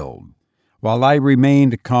yield, while I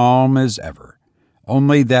remained calm as ever,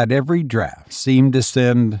 only that every draught seemed to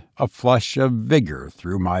send a flush of vigor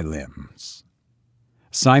through my limbs.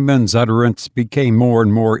 Simon's utterance became more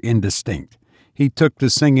and more indistinct. He took to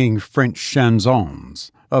singing French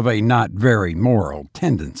chansons of a not very moral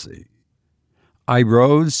tendency. I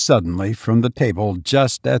rose suddenly from the table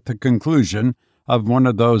just at the conclusion of one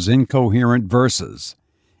of those incoherent verses,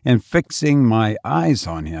 and fixing my eyes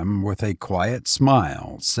on him with a quiet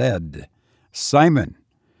smile, said, "Simon,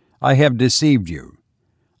 I have deceived you.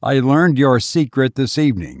 I learned your secret this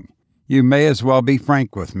evening. You may as well be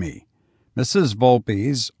frank with me. Mrs.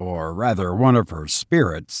 Volpes, or rather one of her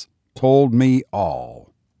spirits, told me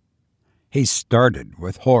all." He started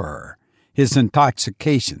with horror. His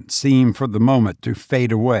intoxication seemed for the moment to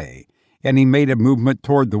fade away, and he made a movement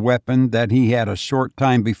toward the weapon that he had a short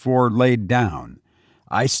time before laid down.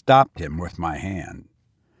 I stopped him with my hand.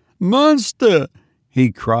 "Monster!"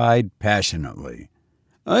 he cried passionately.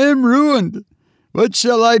 "I am ruined. What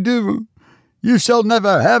shall I do? You shall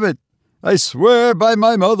never have it. I swear by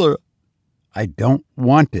my mother." "I don't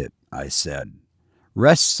want it," I said.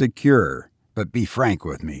 "Rest secure, but be frank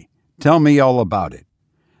with me. Tell me all about it."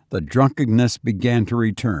 The drunkenness began to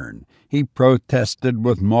return. He protested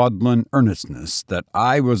with maudlin earnestness that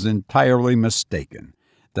I was entirely mistaken,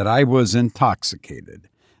 that I was intoxicated,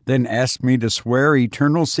 then asked me to swear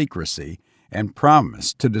eternal secrecy and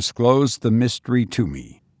promised to disclose the mystery to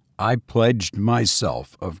me. I pledged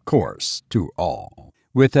myself, of course, to all.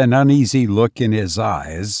 With an uneasy look in his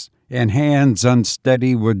eyes and hands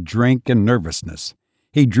unsteady with drink and nervousness,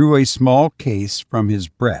 he drew a small case from his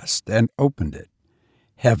breast and opened it.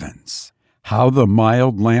 Heavens, how the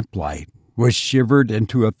mild lamplight was shivered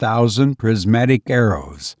into 1,000 prismatic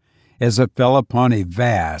arrows as it fell upon a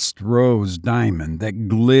vast rose diamond that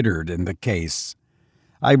glittered in the case.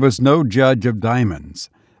 I was no judge of diamonds,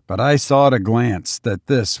 but I saw at a glance that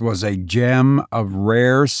this was a gem of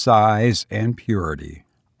rare size and purity.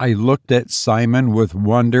 I looked at Simon with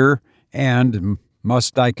wonder and,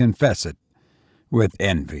 must I confess it, with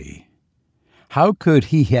envy. How could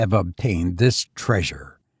he have obtained this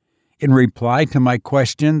treasure? In reply to my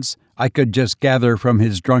questions, I could just gather from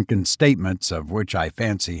his drunken statements, of which I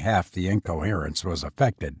fancy half the incoherence was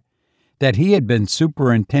affected, that he had been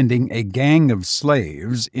superintending a gang of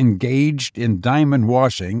slaves engaged in diamond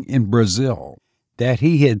washing in Brazil, that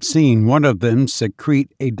he had seen one of them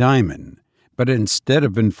secrete a diamond, but instead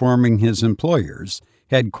of informing his employers,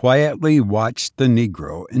 had quietly watched the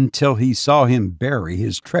Negro until he saw him bury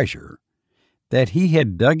his treasure, that he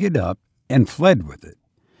had dug it up and fled with it,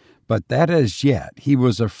 but that as yet he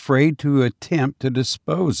was afraid to attempt to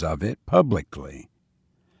dispose of it publicly.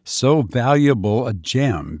 So valuable a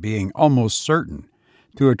gem being almost certain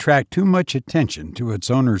to attract too much attention to its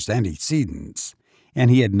owner's antecedents, and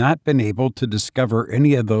he had not been able to discover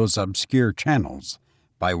any of those obscure channels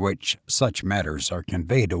by which such matters are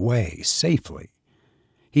conveyed away safely.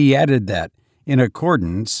 He added that, in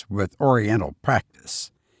accordance with Oriental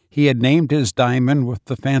practice, he had named his diamond with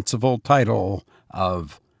the fanciful title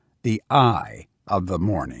of the Eye of the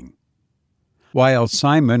Morning. While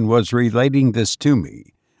Simon was relating this to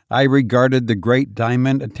me, I regarded the great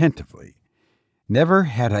diamond attentively. Never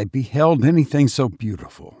had I beheld anything so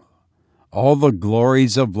beautiful. All the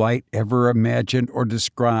glories of light ever imagined or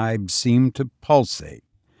described seemed to pulsate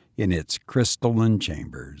in its crystalline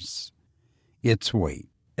chambers. Its weight,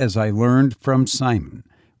 as I learned from Simon,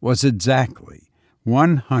 was exactly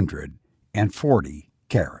 140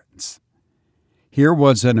 carats. Here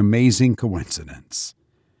was an amazing coincidence.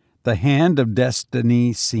 The hand of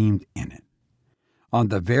destiny seemed in it. On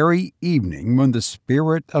the very evening when the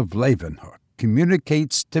spirit of Leeuwenhoek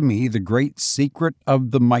communicates to me the great secret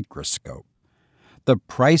of the microscope, the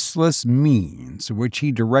priceless means which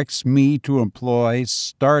he directs me to employ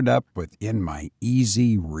start up within my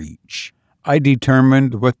easy reach. I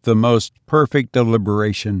determined with the most perfect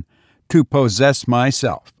deliberation to possess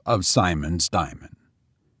myself of Simon's diamond.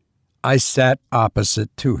 I sat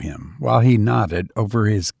opposite to him while he nodded over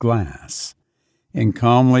his glass and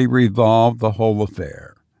calmly revolved the whole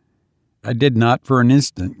affair. I did not for an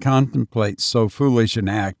instant contemplate so foolish an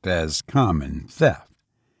act as common theft,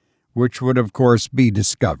 which would of course be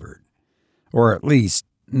discovered, or at least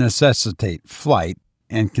necessitate flight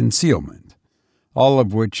and concealment, all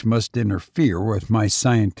of which must interfere with my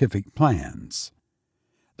scientific plans.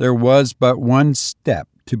 There was but one step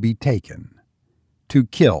to be taken: to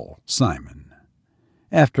kill Simon.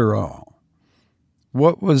 After all,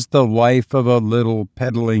 what was the life of a little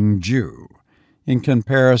peddling Jew in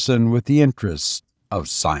comparison with the interests of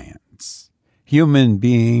science? Human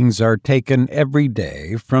beings are taken every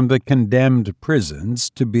day from the condemned prisons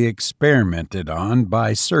to be experimented on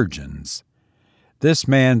by surgeons. This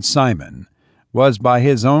man, Simon, was by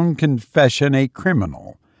his own confession a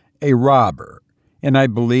criminal, a robber, and I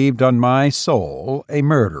believed on my soul a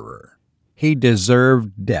murderer. He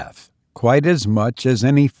deserved death quite as much as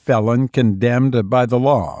any felon condemned by the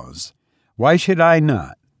laws. Why should I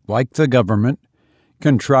not, like the government,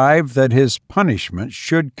 contrive that his punishment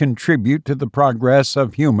should contribute to the progress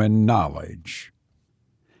of human knowledge?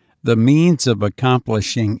 The means of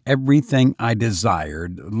accomplishing everything I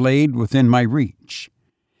desired laid within my reach.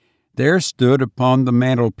 There stood upon the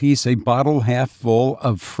mantelpiece a bottle half full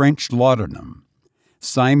of French laudanum.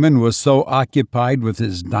 Simon was so occupied with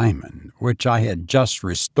his diamond, which I had just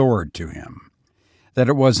restored to him, that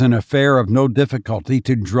it was an affair of no difficulty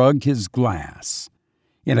to drug his glass.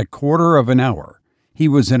 In a quarter of an hour, he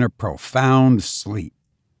was in a profound sleep.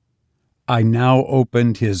 I now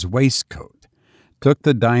opened his waistcoat, took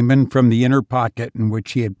the diamond from the inner pocket in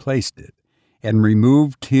which he had placed it, and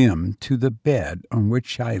removed him to the bed, on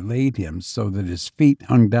which I laid him so that his feet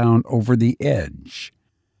hung down over the edge.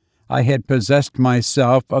 I had possessed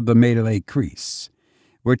myself of the Malay creese,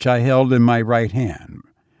 which I held in my right hand,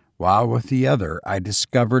 while with the other I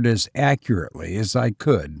discovered as accurately as I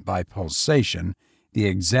could by pulsation the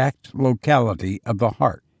exact locality of the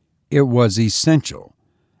heart. It was essential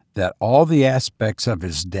that all the aspects of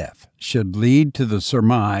his death should lead to the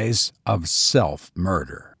surmise of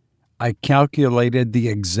self-murder. I calculated the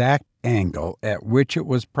exact angle at which it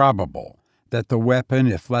was probable that the weapon,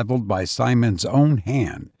 if leveled by Simon's own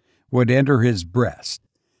hand, would enter his breast.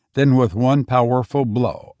 Then with one powerful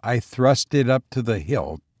blow, I thrust it up to the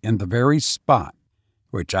hilt in the very spot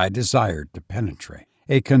which I desired to penetrate.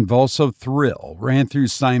 A convulsive thrill ran through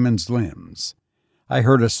Simon's limbs. I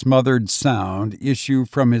heard a smothered sound issue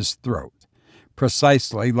from his throat,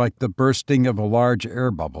 precisely like the bursting of a large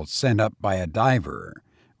air bubble sent up by a diver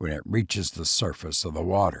when it reaches the surface of the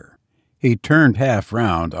water. He turned half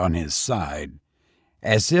round on his side,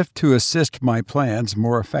 as if to assist my plans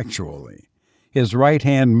more effectually. His right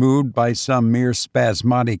hand, moved by some mere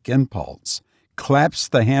spasmodic impulse,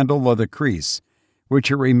 clasped the handle of the creese, which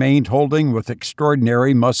it remained holding with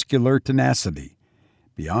extraordinary muscular tenacity.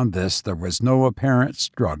 Beyond this there was no apparent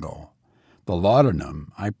struggle. The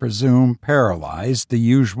laudanum, I presume, paralyzed the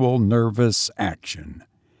usual nervous action.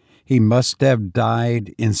 He must have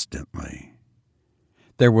died instantly.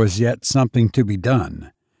 There was yet something to be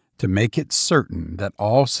done, to make it certain that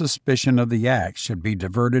all suspicion of the act should be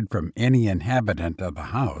diverted from any inhabitant of the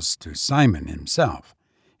house to Simon himself.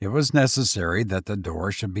 It was necessary that the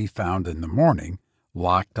door should be found in the morning,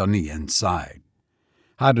 locked on the inside.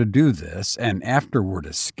 How to do this and afterward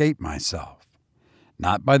escape myself?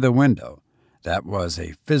 Not by the window. That was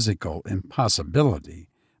a physical impossibility.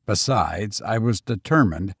 Besides, I was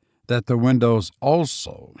determined that the windows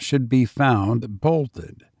also should be found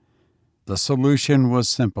bolted. The solution was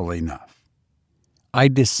simple enough. I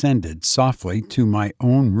descended softly to my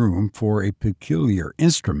own room for a peculiar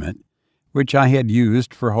instrument which I had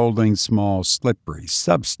used for holding small slippery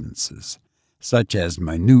substances, such as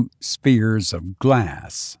minute spheres of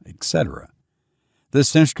glass, etc.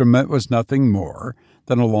 This instrument was nothing more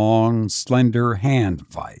than a long, slender hand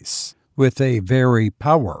vise, with a very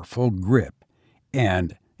powerful grip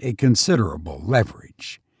and a considerable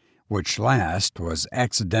leverage, which last was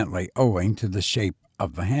accidentally owing to the shape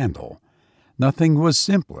of the handle. Nothing was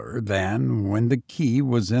simpler than, when the key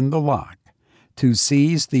was in the lock, to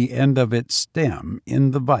seize the end of its stem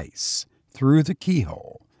in the vise, through the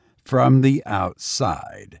keyhole, from the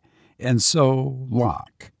outside, and so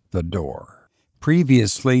lock the door.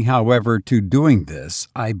 Previously, however, to doing this,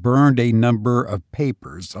 I burned a number of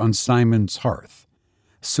papers on Simon's hearth.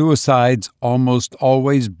 Suicides almost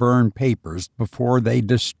always burn papers before they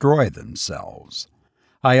destroy themselves.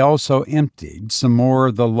 I also emptied some more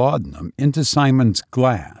of the laudanum into Simon's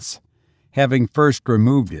glass, having first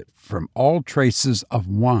removed it from all traces of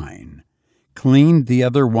wine, cleaned the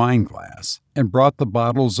other wine glass, and brought the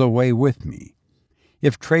bottles away with me.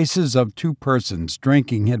 If traces of two persons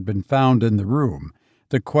drinking had been found in the room,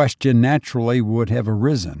 the question naturally would have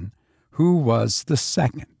arisen, who was the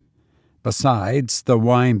second? Besides, the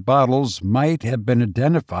wine bottles might have been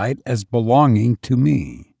identified as belonging to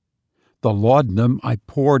me. The laudanum I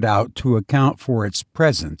poured out to account for its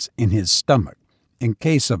presence in his stomach, in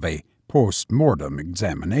case of a post-mortem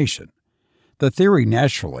examination. The theory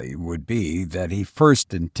naturally would be that he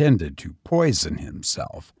first intended to poison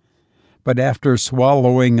himself, but after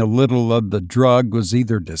swallowing a little of the drug was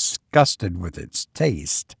either disgusted with its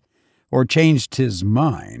taste or changed his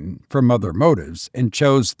mind from other motives and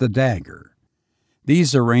chose the dagger.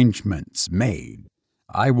 These arrangements made,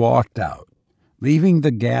 I walked out, leaving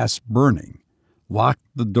the gas burning, locked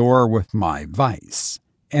the door with my vise,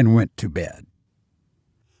 and went to bed.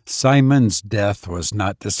 Simon's death was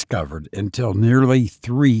not discovered until nearly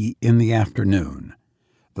 3 in the afternoon.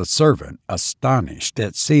 The servant, astonished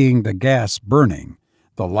at seeing the gas burning,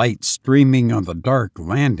 the light streaming on the dark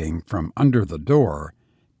landing from under the door,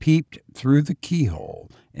 peeped through the keyhole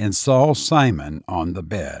and saw Simon on the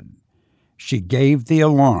bed. She gave the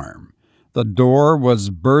alarm. The door was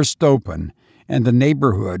burst open, and the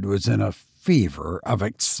neighborhood was in a fever of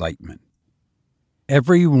excitement.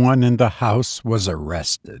 Everyone in the house was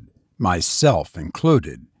arrested, myself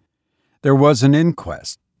included. There was an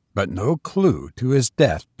inquest, but no clue to his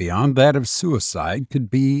death beyond that of suicide could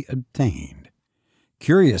be obtained.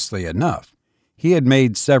 Curiously enough, he had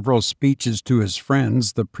made several speeches to his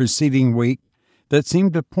friends the preceding week that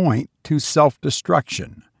seemed to point to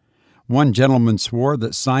self-destruction. One gentleman swore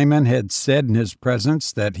that Simon had said in his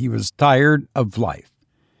presence that he was tired of life.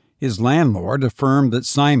 His landlord affirmed that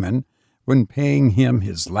Simon, when paying him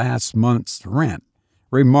his last month's rent,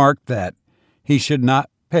 remarked that he should not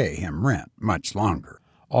pay him rent much longer.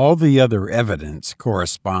 All the other evidence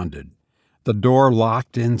corresponded. The door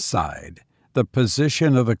locked inside, the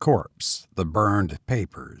position of the corpse, the burned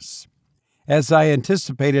papers. As I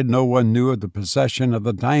anticipated, no one knew of the possession of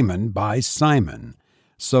the diamond by Simon,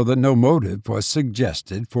 so that no motive was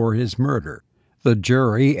suggested for his murder. The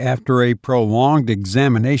jury, after a prolonged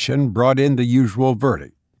examination, brought in the usual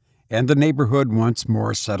verdict, and the neighborhood once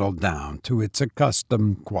more settled down to its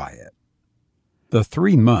accustomed quiet. The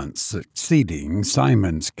 3 months succeeding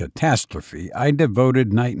Simon's catastrophe, I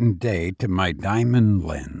devoted night and day to my diamond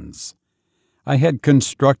lens. I had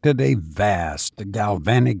constructed a vast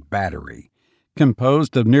galvanic battery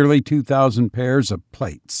composed of nearly 2,000 pairs of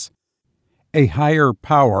plates. A higher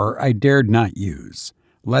power I dared not use,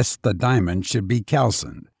 lest the diamond should be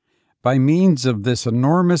calcined. By means of this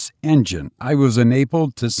enormous engine, I was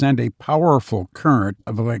enabled to send a powerful current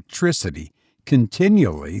of electricity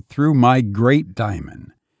continually through my great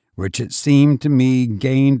diamond, which it seemed to me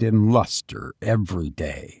gained in luster every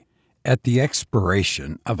day. At the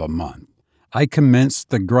expiration of a month, I commenced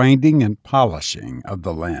the grinding and polishing of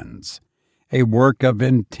the lens, a work of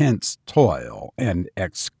intense toil and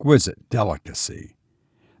exquisite delicacy.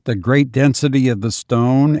 The great density of the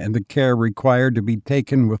stone and the care required to be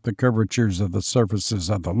taken with the curvatures of the surfaces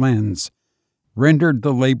of the lens rendered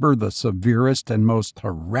the labor the severest and most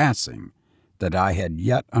harassing that I had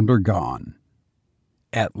yet undergone.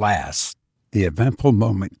 At last, the eventful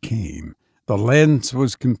moment came. The lens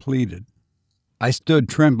was completed. I stood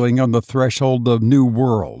trembling on the threshold of new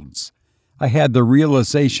worlds. I had the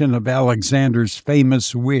realization of Alexander's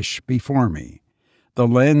famous wish before me. The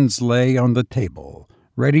lens lay on the table,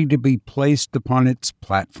 ready to be placed upon its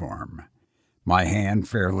platform. My hand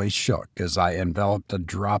fairly shook as I enveloped a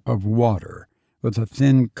drop of water with a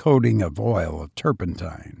thin coating of oil of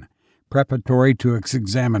turpentine, preparatory to its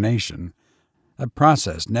examination, a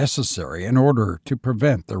process necessary in order to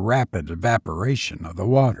prevent the rapid evaporation of the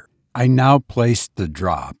water. I now placed the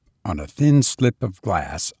drop on a thin slip of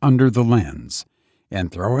glass under the lens,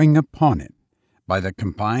 and throwing upon it, by the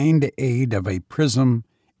combined aid of a prism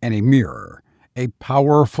and a mirror, a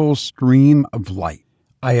powerful stream of light,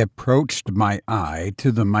 I approached my eye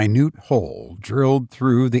to the minute hole drilled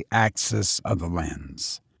through the axis of the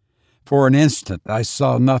lens. For an instant I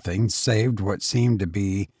saw nothing save what seemed to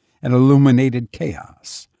be an illuminated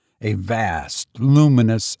chaos, a vast,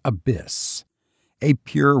 luminous abyss, a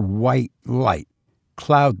pure white light,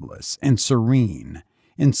 cloudless and serene,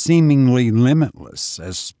 and seemingly limitless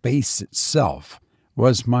as space itself,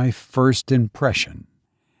 was my first impression.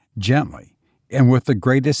 Gently, and with the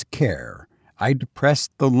greatest care, I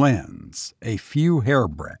depressed the lens a few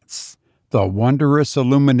hairbreadths. The wondrous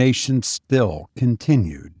illumination still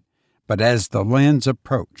continued, but as the lens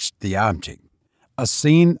approached the object, a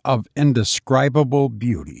scene of indescribable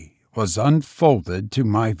beauty was unfolded to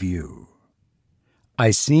my view. I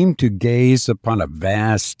seemed to gaze upon a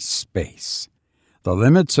vast space, the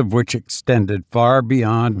limits of which extended far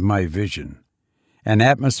beyond my vision. An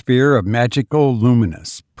atmosphere of magical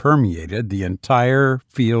luminous permeated the entire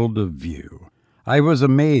field of view. I was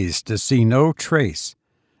amazed to see no trace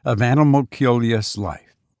of animalculous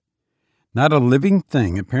life. Not a living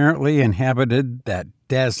thing apparently inhabited that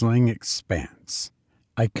dazzling expanse.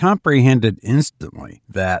 I comprehended instantly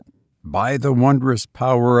that, by the wondrous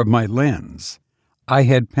power of my lens, I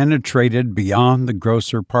had penetrated beyond the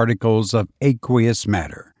grosser particles of aqueous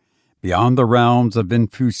matter, beyond the realms of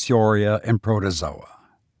infusoria and protozoa,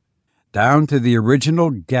 down to the original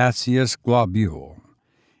gaseous globule,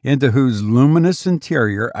 into whose luminous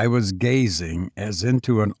interior I was gazing as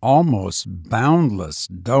into an almost boundless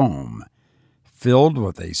dome, filled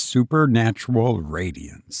with a supernatural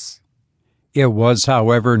radiance. It was,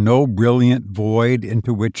 however, no brilliant void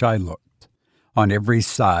into which I looked. On every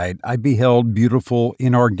side I beheld beautiful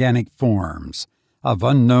inorganic forms of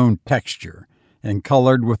unknown texture and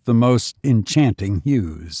colored with the most enchanting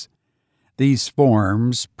hues. These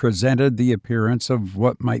forms presented the appearance of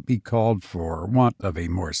what might be called, for want of a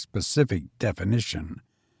more specific definition,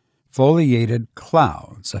 foliated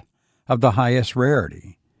clouds of the highest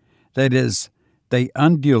rarity. That is, they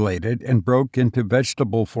undulated and broke into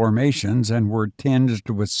vegetable formations and were tinged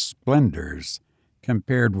with splendors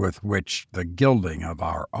compared with which the gilding of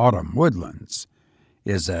our autumn woodlands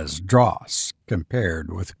is as dross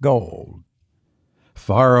compared with gold.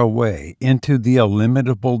 Far away into the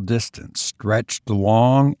illimitable distance stretched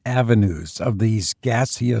long avenues of these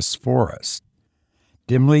gaseous forests,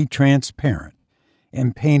 dimly transparent,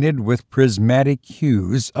 and painted with prismatic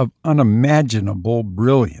hues of unimaginable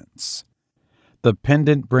brilliance. The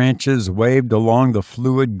pendant branches waved along the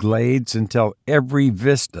fluid glades until every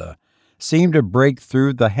vista seemed to break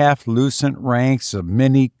through the half-lucent ranks of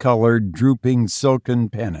many-colored, drooping silken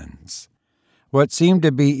pennons. What seemed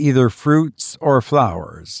to be either fruits or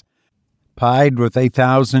flowers, pied with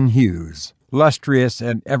 1,000 hues, lustrous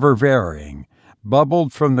and ever-varying,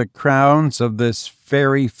 bubbled from the crowns of this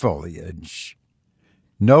fairy foliage.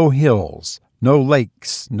 No hills, no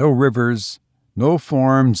lakes, no rivers, no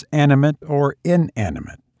forms animate or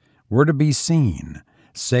inanimate were to be seen,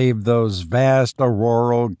 save those vast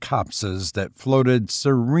auroral copses that floated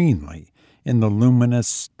serenely in the luminous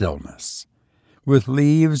stillness, with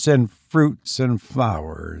leaves and fruits and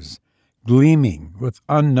flowers gleaming with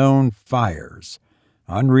unknown fires,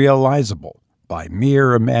 unrealizable by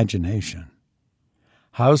mere imagination.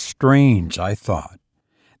 How strange, I thought,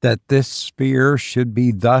 that this sphere should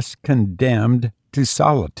be thus condemned to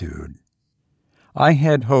solitude. I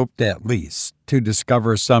had hoped at least to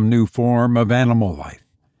discover some new form of animal life,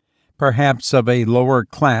 perhaps of a lower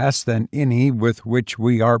class than any with which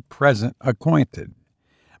we are present acquainted,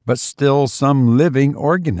 but still some living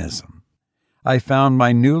organism. I found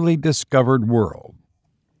my newly discovered world,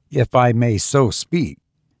 if I may so speak,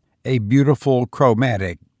 a beautiful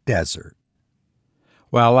chromatic desert.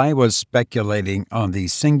 While I was speculating on the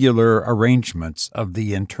singular arrangements of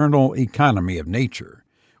the internal economy of nature,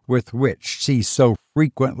 with which she so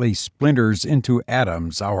frequently splinters into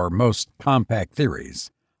atoms our most compact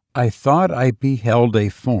theories, I thought I beheld a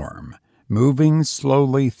form moving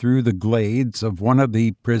slowly through the glades of one of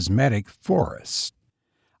the prismatic forests.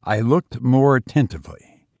 I looked more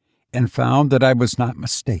attentively, and found that I was not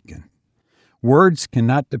mistaken. Words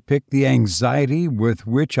cannot depict the anxiety with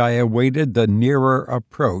which I awaited the nearer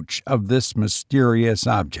approach of this mysterious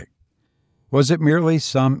object. Was it merely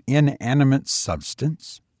some inanimate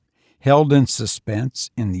substance, held in suspense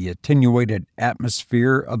in the attenuated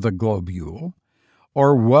atmosphere of the globule,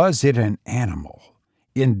 or was it an animal,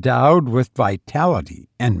 endowed with vitality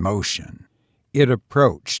and motion? It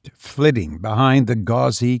approached, flitting behind the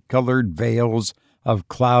gauzy-colored veils of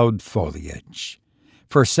cloud foliage,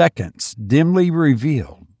 for seconds dimly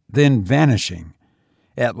revealed, then vanishing.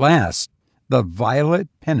 At last, the violet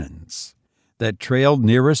pennons that trailed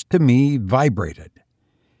nearest to me vibrated.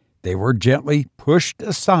 They were gently pushed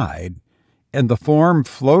aside, and the form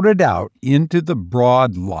floated out into the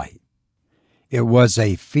broad light. It was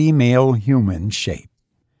a female human shape.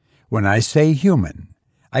 When I say human,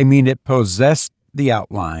 I mean it possessed the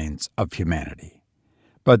outlines of humanity.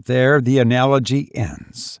 But there the analogy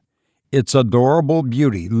ends. Its adorable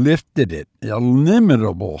beauty lifted it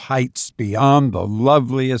illimitable heights beyond the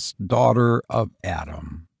loveliest daughter of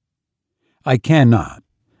Adam. I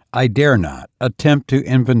dare not attempt to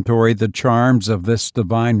inventory the charms of this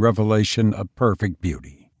divine revelation of perfect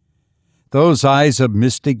beauty. Those eyes of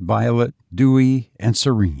mystic violet, dewy and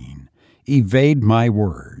serene, evade my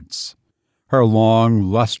words. Her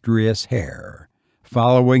long, lustrous hair,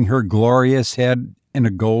 following her glorious head in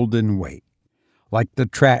a golden wake, like the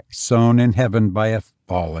track sown in heaven by a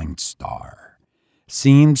falling star,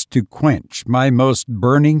 seems to quench my most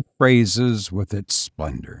burning phrases with its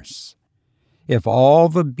splendors. If all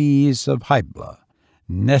the bees of Hybla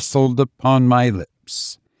nestled upon my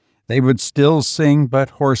lips, they would still sing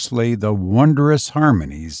but hoarsely the wondrous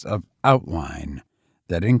harmonies of outline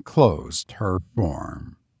that enclosed her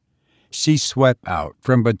form. She swept out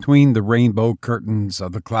from between the rainbow curtains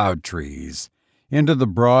of the cloud trees into the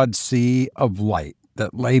broad sea of light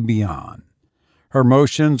that lay beyond. Her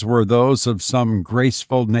motions were those of some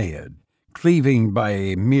graceful Naiad, cleaving by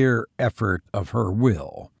a mere effort of her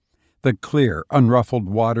will the clear, unruffled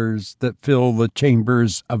waters that fill the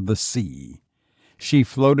chambers of the sea. She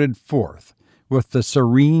floated forth with the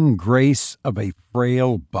serene grace of a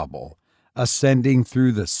frail bubble, ascending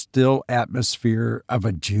through the still atmosphere of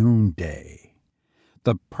a June day.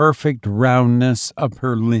 The perfect roundness of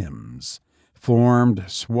her limbs formed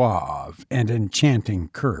suave and enchanting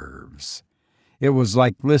curves. It was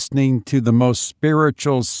like listening to the most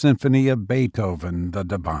spiritual symphony of Beethoven the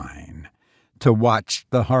Divine, to watch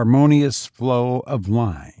the harmonious flow of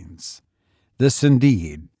lines. This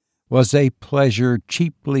indeed was a pleasure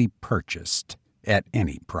cheaply purchased at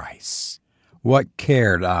any price. What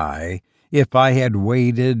cared I if I had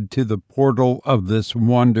waded to the portal of this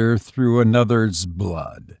wonder through another's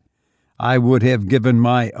blood? I would have given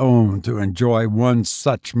my own to enjoy one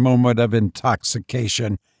such moment of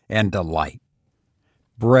intoxication and delight.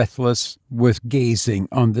 Breathless with gazing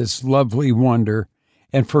on this lovely wonder,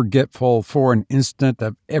 and forgetful for an instant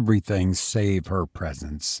of everything save her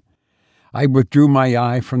presence. I withdrew my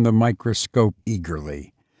eye from the microscope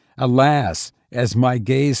eagerly. Alas, as my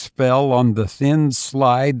gaze fell on the thin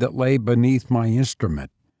slide that lay beneath my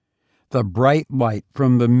instrument, the bright light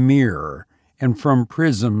from the mirror and from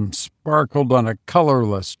prism sparkled on a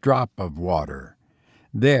colorless drop of water.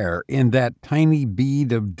 There, in that tiny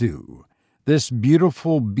bead of dew, this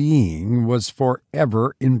beautiful being was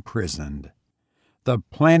forever imprisoned. The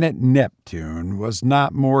planet Neptune was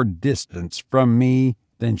not more distant from me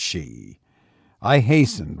than she. I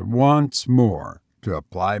hastened once more to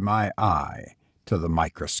apply my eye to the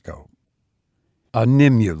microscope.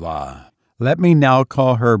 Animula. Let me now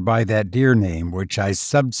call her by that dear name which I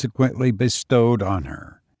subsequently bestowed on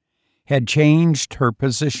her, had changed her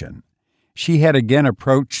position. She had again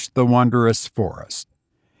approached the wondrous forest,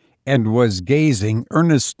 and was gazing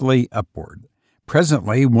earnestly upward.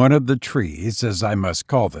 Presently one of the trees, as I must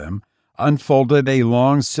call them, unfolded a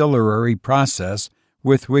long ciliary process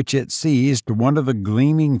with which it seized one of the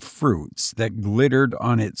gleaming fruits that glittered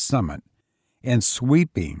on its summit, and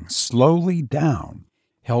sweeping slowly down,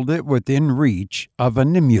 held it within reach of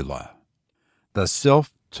Animula. The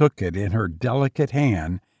sylph took it in her delicate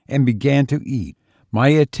hand and began to eat. My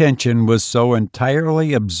attention was so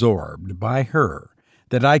entirely absorbed by her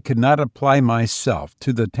that I could not apply myself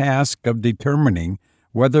to the task of determining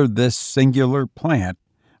whether this singular plant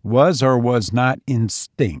was or was not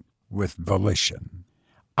instinct with volition.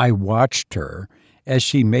 I watched her as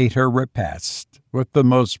she made her repast with the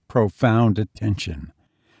most profound attention.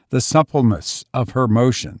 The suppleness of her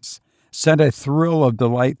motions sent a thrill of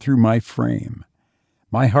delight through my frame.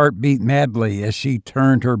 My heart beat madly as she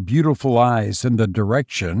turned her beautiful eyes in the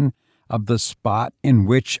direction of the spot in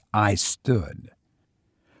which I stood.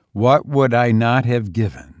 What would I not have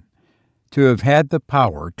given to have had the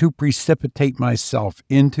power to precipitate myself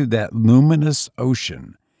into that luminous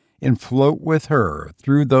ocean and float with her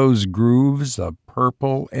through those grooves of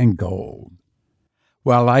purple and gold?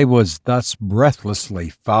 While I was thus breathlessly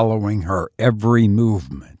following her every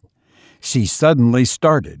movement, she suddenly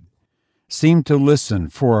started, seemed to listen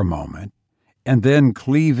for a moment, and then,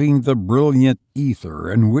 cleaving the brilliant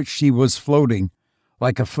ether in which she was floating,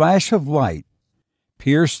 like a flash of light,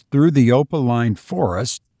 pierced through the opaline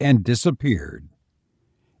forest and disappeared.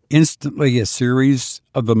 Instantly a series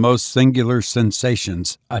of the most singular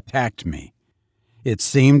sensations attacked me. It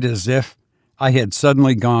seemed as if I had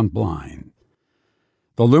suddenly gone blind.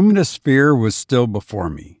 The luminous sphere was still before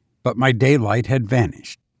me, but my daylight had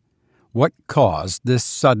vanished. What caused this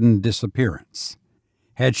sudden disappearance?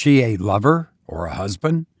 Had she a lover or a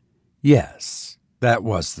husband? Yes, that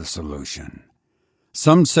was the solution.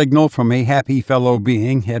 Some signal from a happy fellow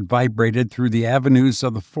being had vibrated through the avenues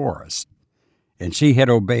of the forest, and she had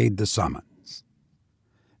obeyed the summons.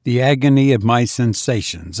 The agony of my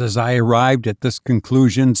sensations as I arrived at this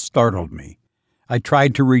conclusion startled me. I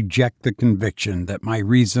tried to reject the conviction that my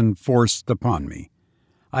reason forced upon me.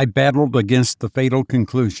 I battled against the fatal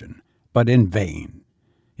conclusion, but in vain.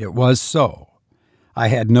 It was so. I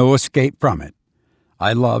had no escape from it.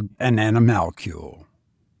 I loved an animalcule.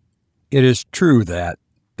 It is true that,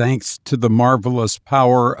 thanks to the marvelous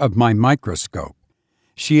power of my microscope,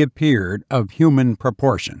 she appeared of human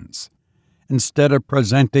proportions, instead of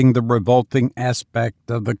presenting the revolting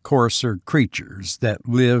aspect of the coarser creatures that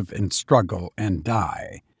live and struggle and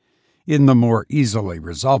die in the more easily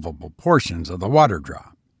resolvable portions of the water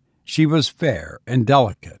drop. She was fair and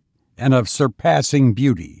delicate and of surpassing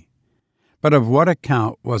beauty. But of what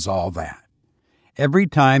account was all that? Every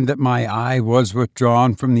time that my eye was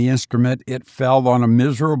withdrawn from the instrument, it fell on a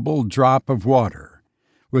miserable drop of water,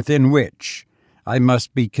 within which, I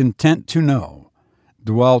must be content to know,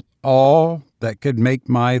 dwelt all that could make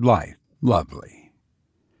my life lovely.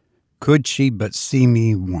 Could she but see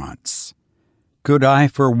me once, could I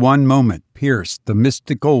for one moment pierce the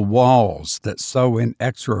mystical walls that so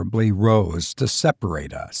inexorably rose to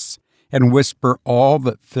separate us, and whisper all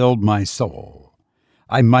that filled my soul,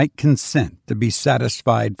 I might consent to be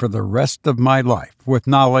satisfied for the rest of my life with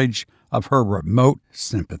knowledge of her remote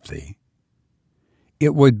sympathy.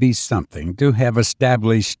 It would be something to have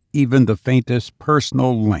established even the faintest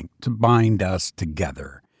personal link to bind us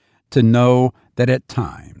together, to know that at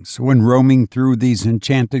times, when roaming through these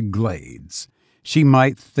enchanted glades, she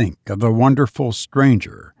might think of the wonderful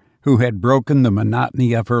stranger who had broken the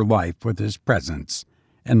monotony of her life with his presence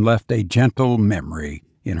and left a gentle memory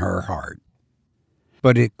in her heart.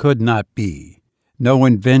 But it could not be. No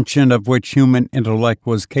invention of which human intellect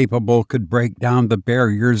was capable could break down the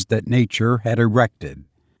barriers that nature had erected.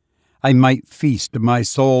 I might feast my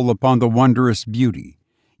soul upon the wondrous beauty,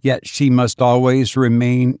 Yet she must always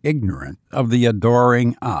remain ignorant of the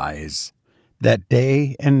adoring eyes that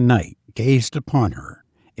day and night gazed upon her,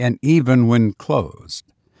 and even when closed,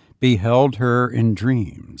 beheld her in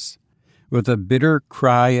dreams. With a bitter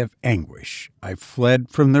cry of anguish, I fled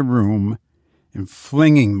from the room, and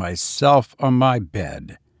flinging myself on my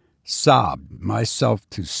bed, sobbed myself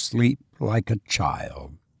to sleep like a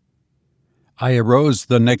child. I arose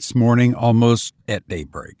the next morning almost at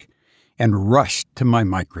daybreak, and rushed to my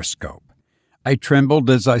microscope. I trembled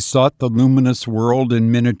as I sought the luminous world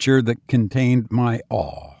in miniature that contained my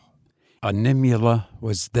all. Animula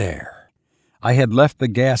was there. I had left the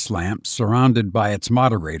gas lamp surrounded by its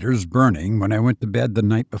moderators burning when I went to bed the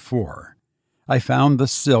night before. I found the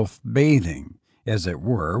sylph bathing, as it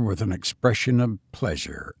were, with an expression of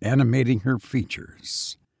pleasure animating her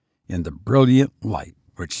features in the brilliant light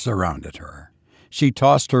which surrounded her. She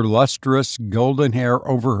tossed her lustrous golden hair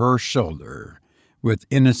over her shoulder with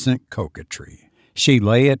innocent coquetry. She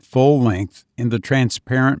lay at full length in the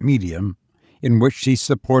transparent medium in which she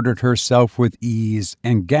supported herself with ease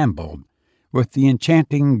and gamboled with the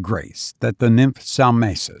enchanting grace that the nymph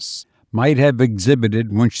Salmacis might have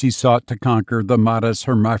exhibited when she sought to conquer the modest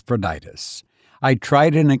Hermaphroditus. I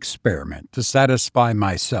tried an experiment to satisfy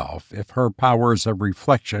myself if her powers of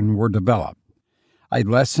reflection were developed. I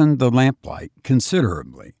lessened the lamplight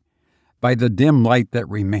considerably. By the dim light that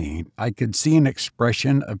remained, I could see an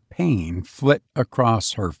expression of pain flit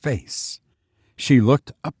across her face. She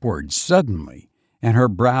looked upward suddenly, and her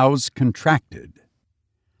brows contracted.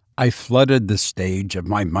 I flooded the stage of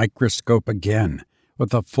my microscope again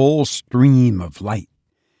with a full stream of light,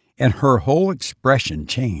 and her whole expression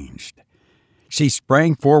changed. She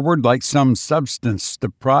sprang forward like some substance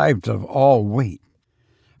deprived of all weight.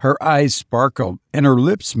 Her eyes sparkled, and her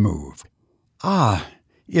lips moved. Ah,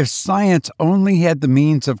 if science only had the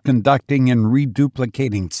means of conducting and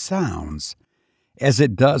reduplicating sounds, as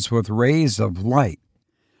it does with rays of light,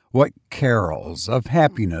 what carols of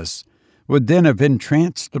happiness would then have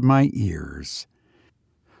entranced my ears.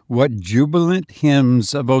 What jubilant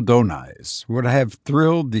hymns of Adonis would have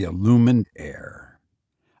thrilled the illumined air.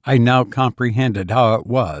 I now comprehended how it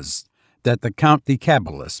was that the Count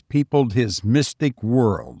Dicabolus peopled his mystic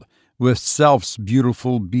world with self's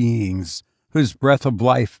beautiful beings whose breath of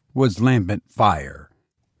life was lambent fire,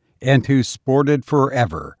 and who sported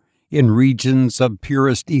forever in regions of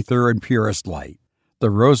purest ether and purest light. The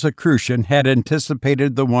Rosicrucian had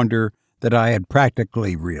anticipated the wonder that I had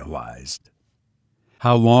practically realized.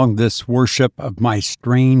 How long this worship of my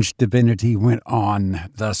strange divinity went on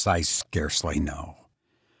thus I scarcely know.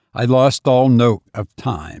 I lost all note of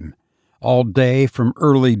time. All day from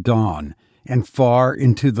early dawn and far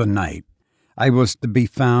into the night, I was to be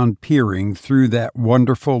found peering through that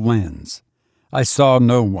wonderful lens. I saw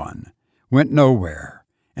no one, went nowhere,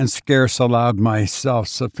 and scarce allowed myself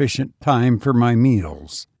sufficient time for my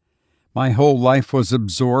meals. My whole life was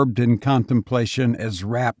absorbed in contemplation as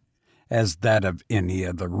rapt as that of any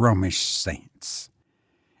of the Romish saints.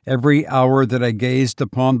 Every hour that I gazed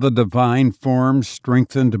upon the divine form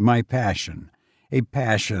strengthened my passion, a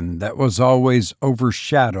passion that was always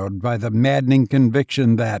overshadowed by the maddening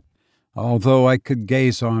conviction that, although I could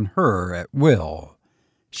gaze on her at will,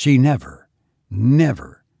 she never,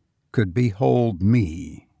 never could behold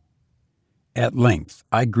me. At length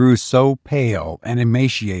I grew so pale and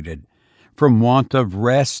emaciated from want of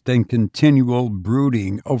rest and continual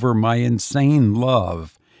brooding over my insane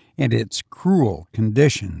love and its cruel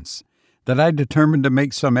conditions, that I determined to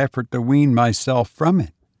make some effort to wean myself from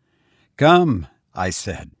it. "Come," I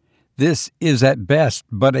said, "this is at best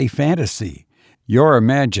but a fantasy. Your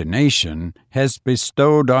imagination has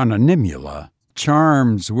bestowed on Animula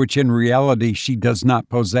charms which in reality she does not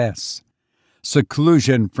possess.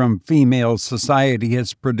 Seclusion from female society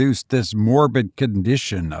has produced this morbid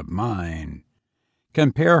condition of mine.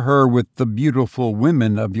 Compare her with the beautiful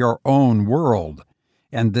women of your own world,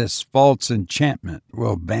 and this false enchantment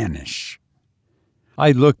will vanish."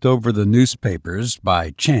 I looked over the newspapers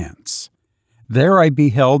by chance. There I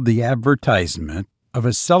beheld the advertisement of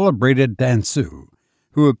a celebrated danseuse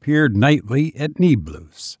who appeared nightly at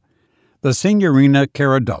Niblus. The Signorina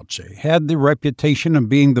Caradolce had the reputation of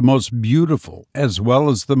being the most beautiful as well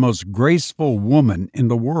as the most graceful woman in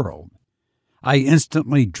the world. I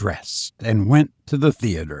instantly dressed and went to the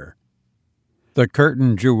theater. The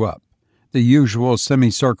curtain drew up. The usual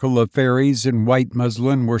semicircle of fairies in white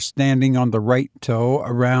muslin were standing on the right toe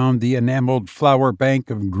around the enameled flower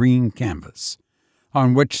bank of green canvas,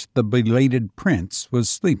 on which the belated prince was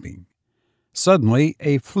sleeping. Suddenly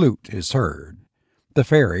a flute is heard. The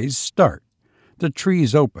fairies start. The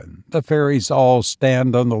trees open. The fairies all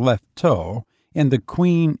stand on the left toe, and the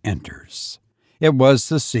queen enters. It was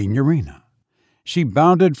the Signorina. She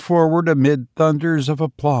bounded forward amid thunders of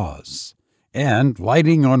applause, and,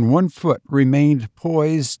 lighting on one foot, remained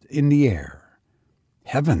poised in the air.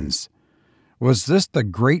 Heavens! Was this the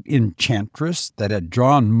great enchantress that had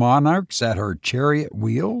drawn monarchs at her chariot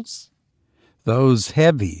wheels? Those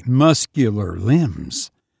heavy, muscular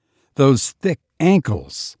limbs, those thick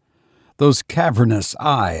ankles, those cavernous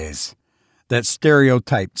eyes, that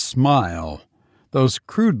stereotyped smile, those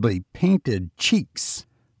crudely painted cheeks.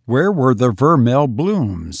 Where were the vermeil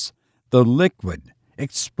blooms, the liquid,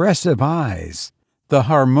 expressive eyes, the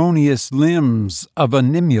harmonious limbs of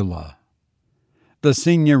Animula? The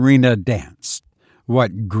Signorina danced.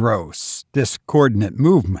 What gross, discordant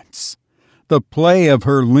movements! The play of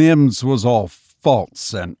her limbs was all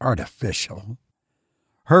false and artificial.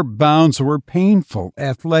 Her bounds were painful,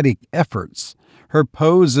 athletic efforts. Her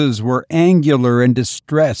poses were angular and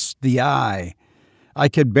distressed the eye. I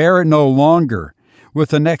could bear it no longer.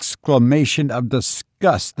 With an exclamation of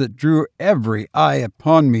disgust that drew every eye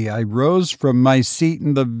upon me, I rose from my seat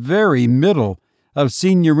in the very middle of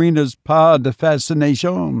Signorina's pas de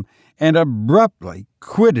fascination and abruptly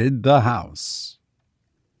quitted the house.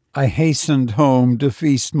 I hastened home to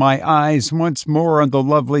feast my eyes once more on the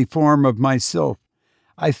lovely form of my sylph.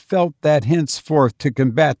 I felt that henceforth to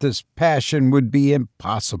combat this passion would be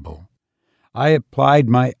impossible. I applied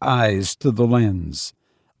my eyes to the lens.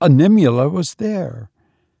 Animula was there.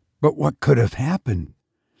 But what could have happened?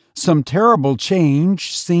 Some terrible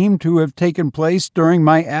change seemed to have taken place during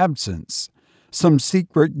my absence. Some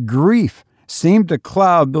secret grief seemed to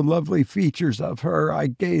cloud the lovely features of her I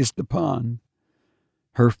gazed upon.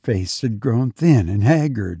 Her face had grown thin and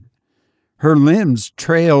haggard. Her limbs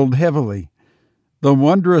trailed heavily. The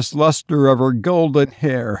wondrous luster of her golden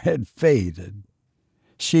hair had faded.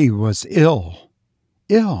 She was ill,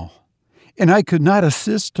 and I could not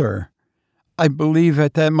assist her. I believe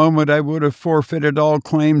at that moment I would have forfeited all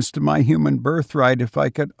claims to my human birthright if I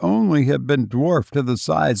could only have been dwarfed to the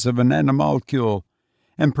size of an animalcule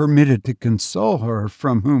and permitted to console her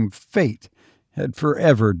from whom fate had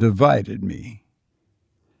forever divided me.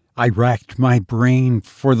 I racked my brain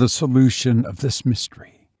for the solution of this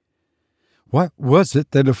mystery. What was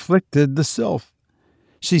it that afflicted the sylph?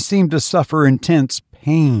 She seemed to suffer intense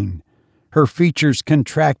pain. Her features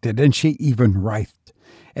contracted, and she even writhed,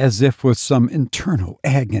 as if with some internal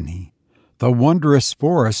agony. The wondrous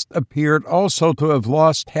forest appeared also to have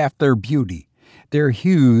lost half their beauty. Their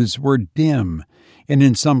hues were dim, and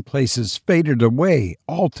in some places faded away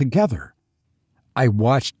altogether. I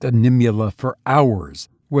watched Animula for hours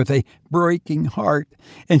with a breaking heart,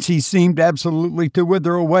 and she seemed absolutely to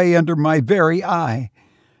wither away under my very eye.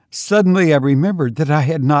 Suddenly I remembered that I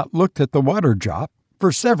had not looked at the water drop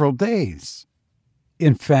for several days.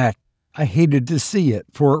 In fact, I hated to see it,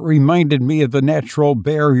 for it reminded me of the natural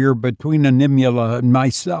barrier between Animula and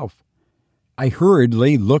myself. I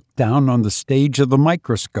hurriedly looked down on the stage of the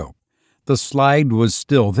microscope. The slide was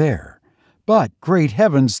still there, but, great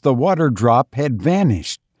heavens, the water drop had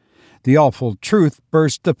vanished. The awful truth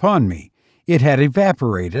burst upon me. It had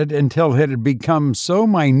evaporated until it had become so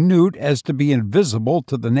minute as to be invisible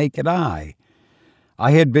to the naked eye.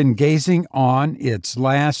 I had been gazing on its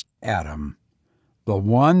last atom, the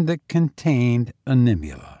one that contained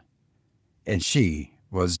Animula, and she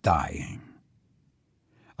was dying.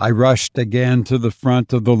 I rushed again to the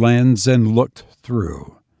front of the lens and looked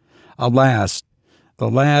through. Alas, the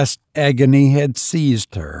last agony had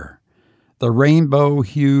seized her. The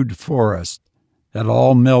rainbow-hued forest had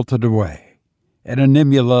all melted away, and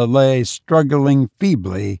Animula lay struggling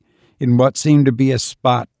feebly in what seemed to be a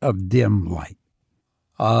spot of dim light.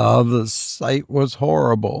 Ah, the sight was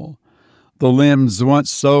horrible. The limbs, once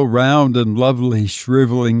so round and lovely,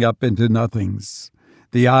 shriveling up into nothings.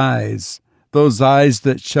 The eyes, those eyes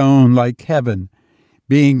that shone like heaven,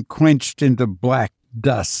 being quenched into black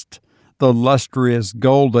dust. The lustrous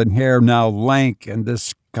golden hair now lank and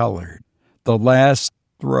discolored. The last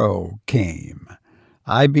throe came.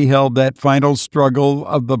 I beheld that final struggle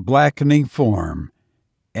of the blackening form,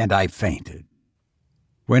 and I fainted.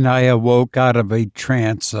 When I awoke out of a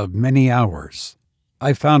trance of many hours,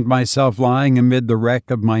 I found myself lying amid the wreck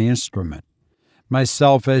of my instrument,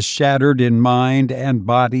 myself as shattered in mind and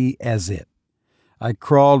body as it. I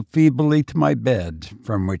crawled feebly to my bed,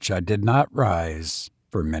 from which I did not rise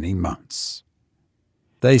for many months.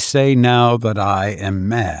 They say now that I am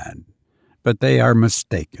mad, but they are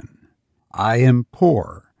mistaken. I am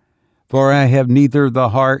poor, for I have neither the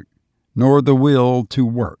heart nor the will to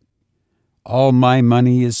work. All my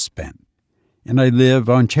money is spent, and I live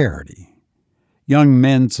on charity. Young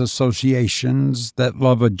men's associations that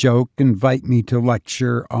love a joke invite me to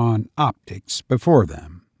lecture on optics before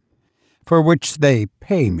them, for which they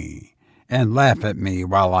pay me and laugh at me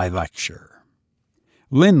while I lecture.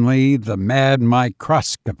 Linley the Mad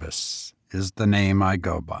Microscopist is the name I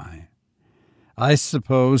go by. I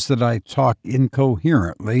suppose that I talk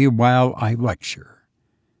incoherently while I lecture.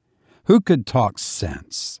 Who could talk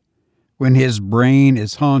sense when his brain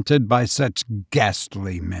is haunted by such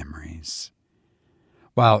ghastly memories?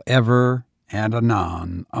 While ever and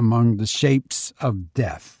anon among the shapes of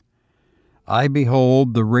death, I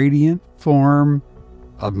behold the radiant form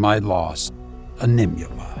of my lost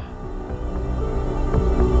Animula.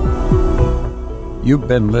 You've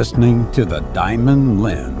been listening to The Diamond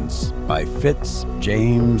Lens by Fitz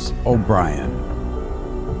James O'Brien.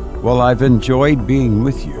 Well, I've enjoyed being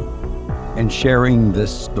with you and sharing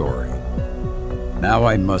this story. Now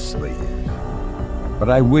I must leave, but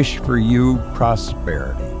I wish for you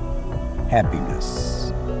prosperity,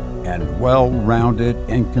 happiness, and well-rounded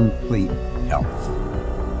and complete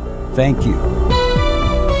health. Thank you.